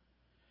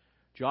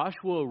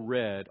 Joshua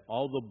read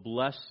all the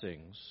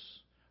blessings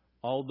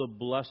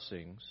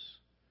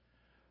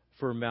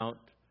for Mount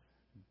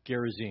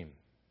Gerizim.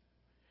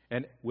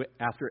 And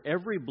after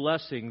every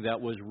blessing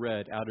that was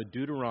read out of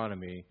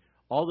Deuteronomy,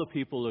 all the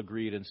people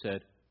agreed and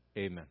said,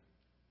 "Amen."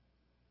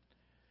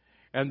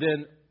 And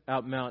then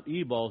at Mount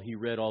Ebal, he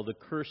read all the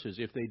curses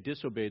if they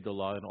disobeyed the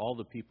law, and all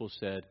the people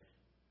said,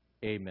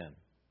 "Amen."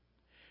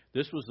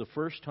 This was the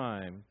first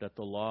time that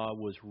the law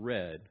was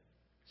read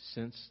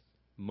since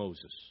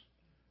Moses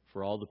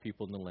for all the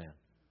people in the land.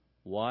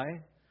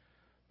 Why?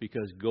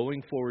 Because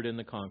going forward in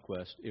the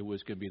conquest, it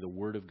was going to be the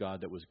Word of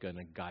God that was going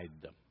to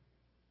guide them.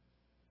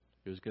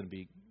 It was going to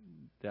be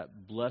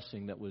that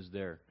blessing that was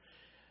there.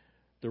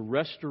 The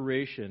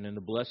restoration and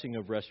the blessing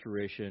of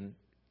restoration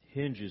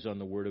hinges on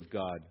the Word of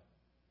God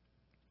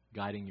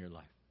guiding your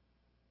life.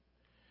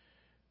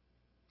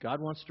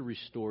 God wants to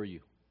restore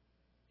you.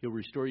 He'll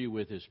restore you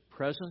with His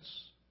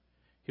presence.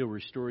 He'll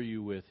restore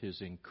you with His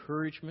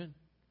encouragement.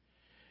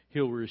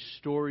 He'll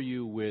restore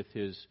you with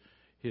His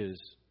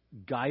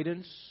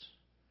guidance.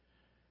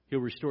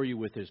 He'll restore you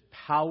with His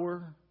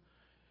power.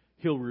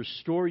 He'll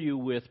restore you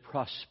with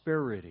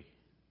prosperity.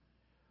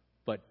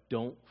 But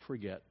don't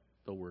forget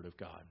the Word of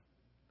God.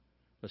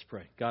 Let's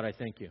pray. God, I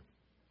thank you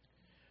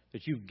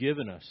that you've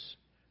given us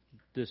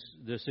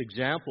this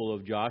example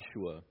of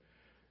Joshua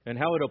and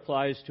how it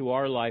applies to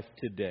our life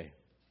today.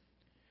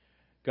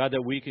 God,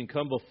 that we can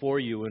come before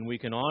you and we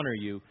can honor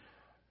you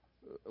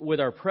with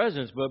our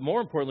presence, but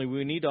more importantly,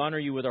 we need to honor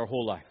you with our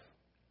whole life.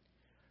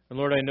 And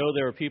Lord, I know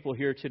there are people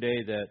here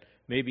today that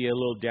may be a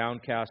little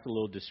downcast, a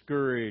little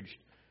discouraged,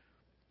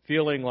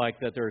 feeling like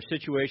that there are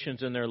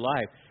situations in their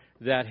life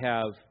that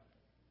have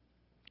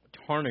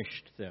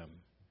tarnished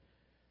them,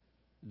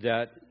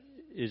 that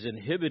is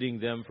inhibiting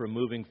them from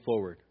moving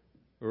forward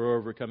or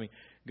overcoming.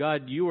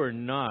 God, you are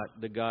not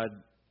the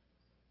God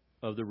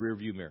of the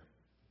rearview mirror,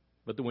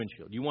 but the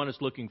windshield. You want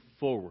us looking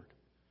forward,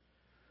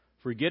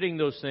 forgetting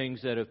those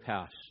things that have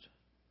passed,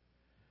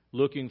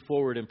 looking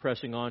forward and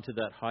pressing on to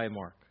that high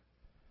mark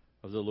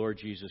of the Lord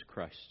Jesus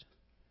Christ.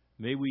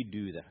 May we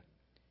do that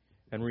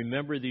and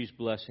remember these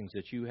blessings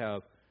that you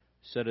have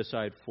set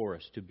aside for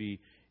us, to be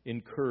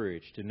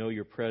encouraged, to know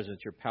your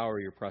presence, your power,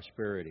 your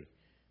prosperity.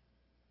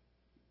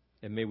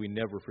 And may we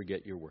never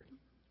forget your word.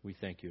 We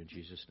thank you in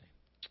Jesus' name.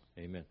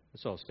 Amen.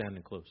 Let's all stand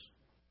and close.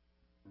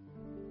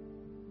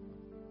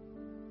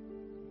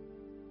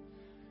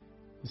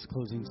 This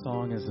closing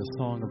song is a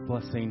song of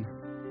blessing.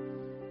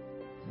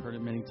 I've heard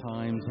it many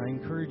times. I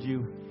encourage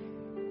you,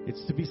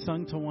 it's to be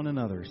sung to one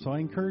another. So I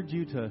encourage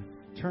you to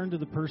turn to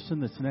the person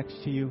that's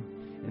next to you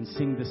and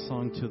sing this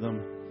song to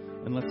them.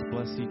 And let's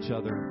bless each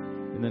other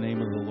in the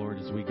name of the Lord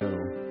as we go.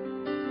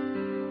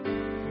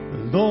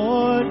 The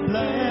Lord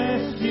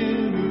bless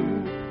you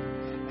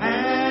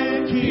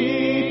and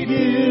keep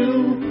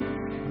you.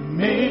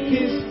 Make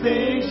His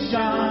face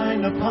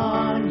shine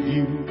upon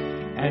you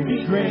and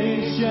be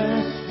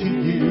gracious to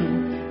you.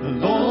 The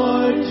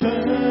Lord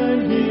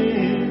turn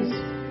His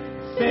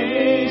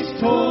face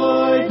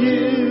toward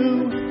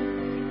you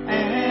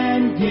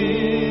and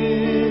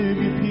give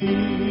you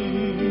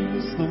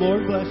peace. The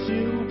Lord bless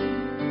you.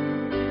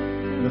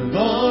 The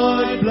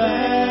Lord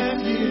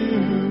bless you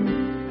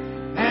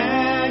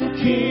and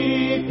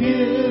keep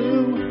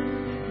you.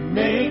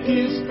 Make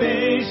His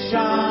face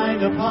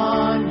shine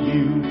upon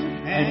you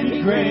and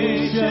be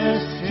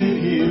gracious to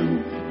you.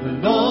 The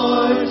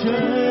Lord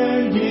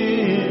turn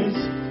His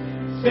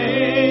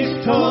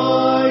face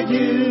toward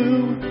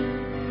you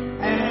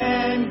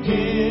and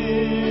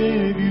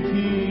give you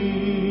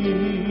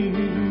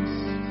peace.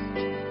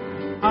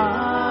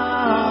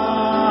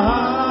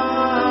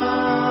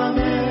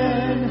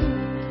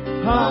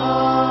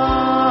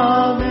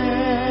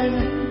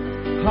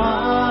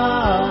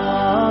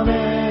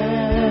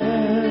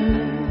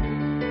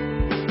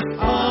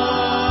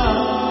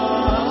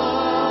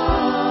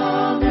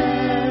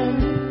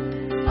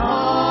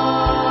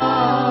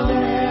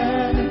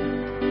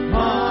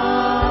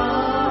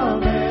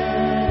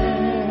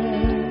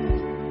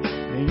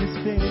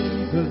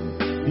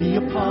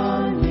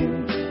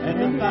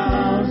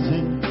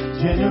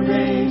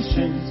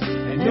 generations,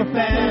 and your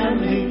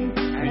family,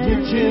 and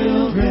your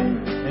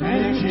children, and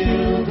their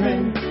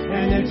children,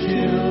 and their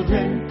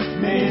children.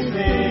 May His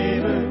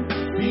favor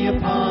be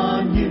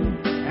upon you,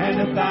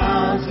 and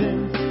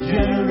 1,000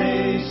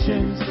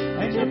 generations,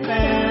 and your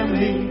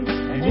family,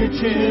 and your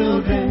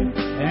children,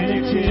 and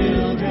their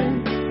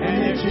children, and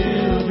their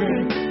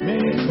children. May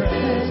His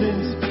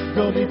presence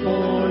go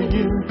before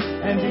you,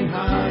 and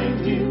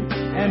behind you,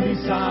 and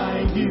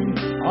beside you,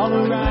 all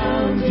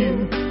around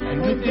you,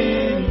 and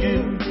within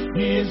you.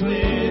 He is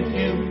with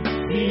you,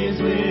 He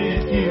is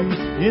with you,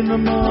 in the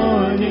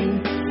morning,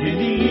 in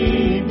the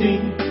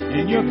evening,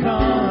 in your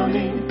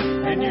coming,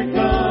 and your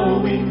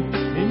going,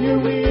 in your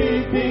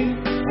weeping,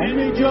 and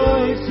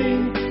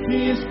rejoicing.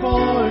 He is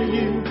for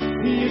you,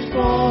 He is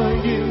for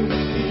you,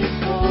 He is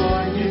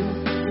for you,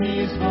 He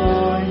is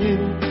for you,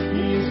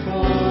 He is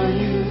for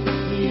you,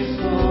 He is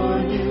for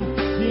you,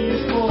 He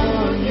is for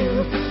you,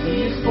 He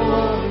is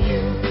for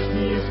you,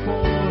 He is for you.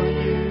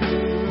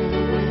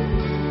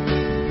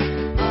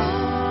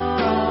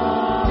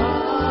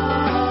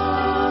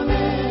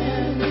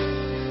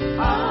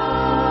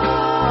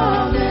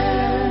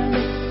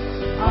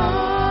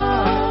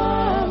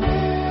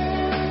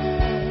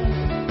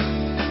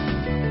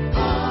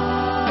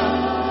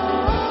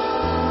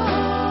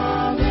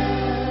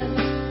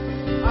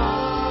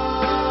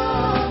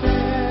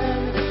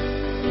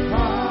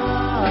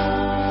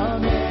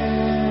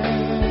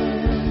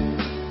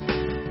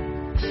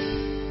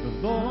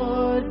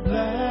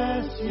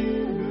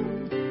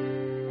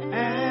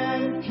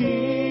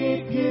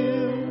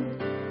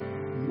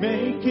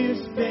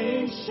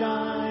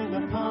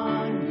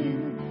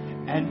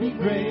 Be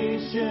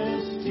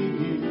gracious to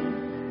you.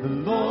 The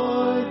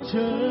Lord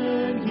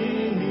turn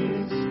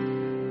His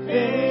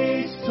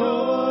face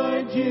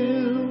toward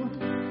you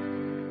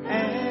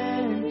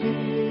and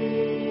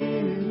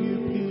give you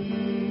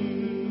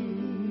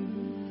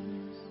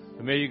peace.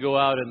 And may you go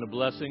out in the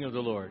blessing of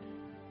the Lord,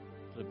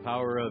 the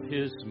power of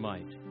His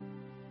might,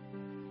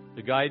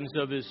 the guidance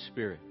of His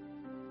Spirit,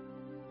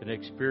 and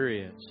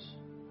experience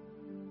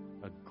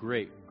a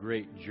great,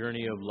 great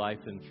journey of life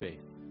and faith.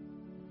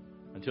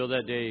 Until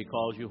that day He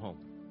calls you home,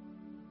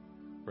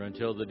 or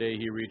until the day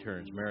He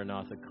returns.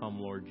 Maranatha, come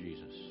Lord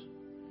Jesus.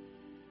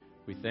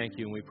 We thank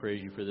you and we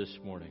praise you for this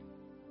morning.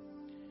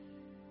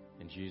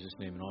 In Jesus'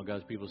 name. And all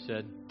God's people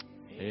said,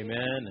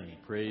 Amen, and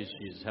praise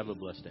Jesus. Have a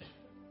blessed day.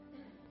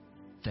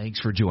 Thanks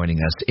for joining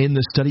us in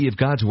the study of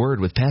God's Word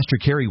with Pastor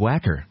Kerry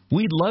Wacker.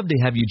 We'd love to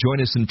have you join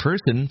us in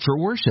person for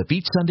worship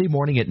each Sunday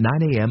morning at 9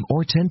 a.m.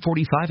 or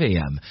 10:45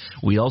 a.m.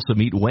 We also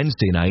meet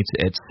Wednesday nights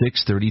at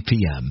 6:30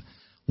 p.m.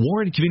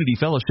 Warren Community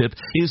Fellowship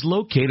is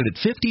located at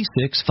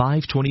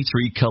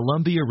 56523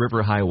 Columbia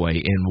River Highway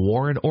in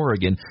Warren,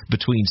 Oregon,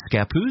 between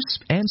Scappoose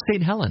and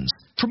St. Helens.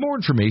 For more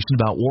information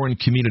about Warren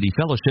Community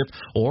Fellowship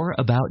or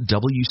about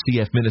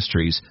WCF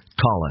Ministries,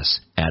 call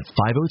us at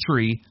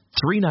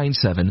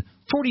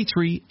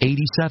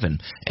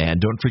 503-397-4387.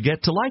 And don't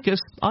forget to like us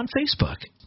on Facebook.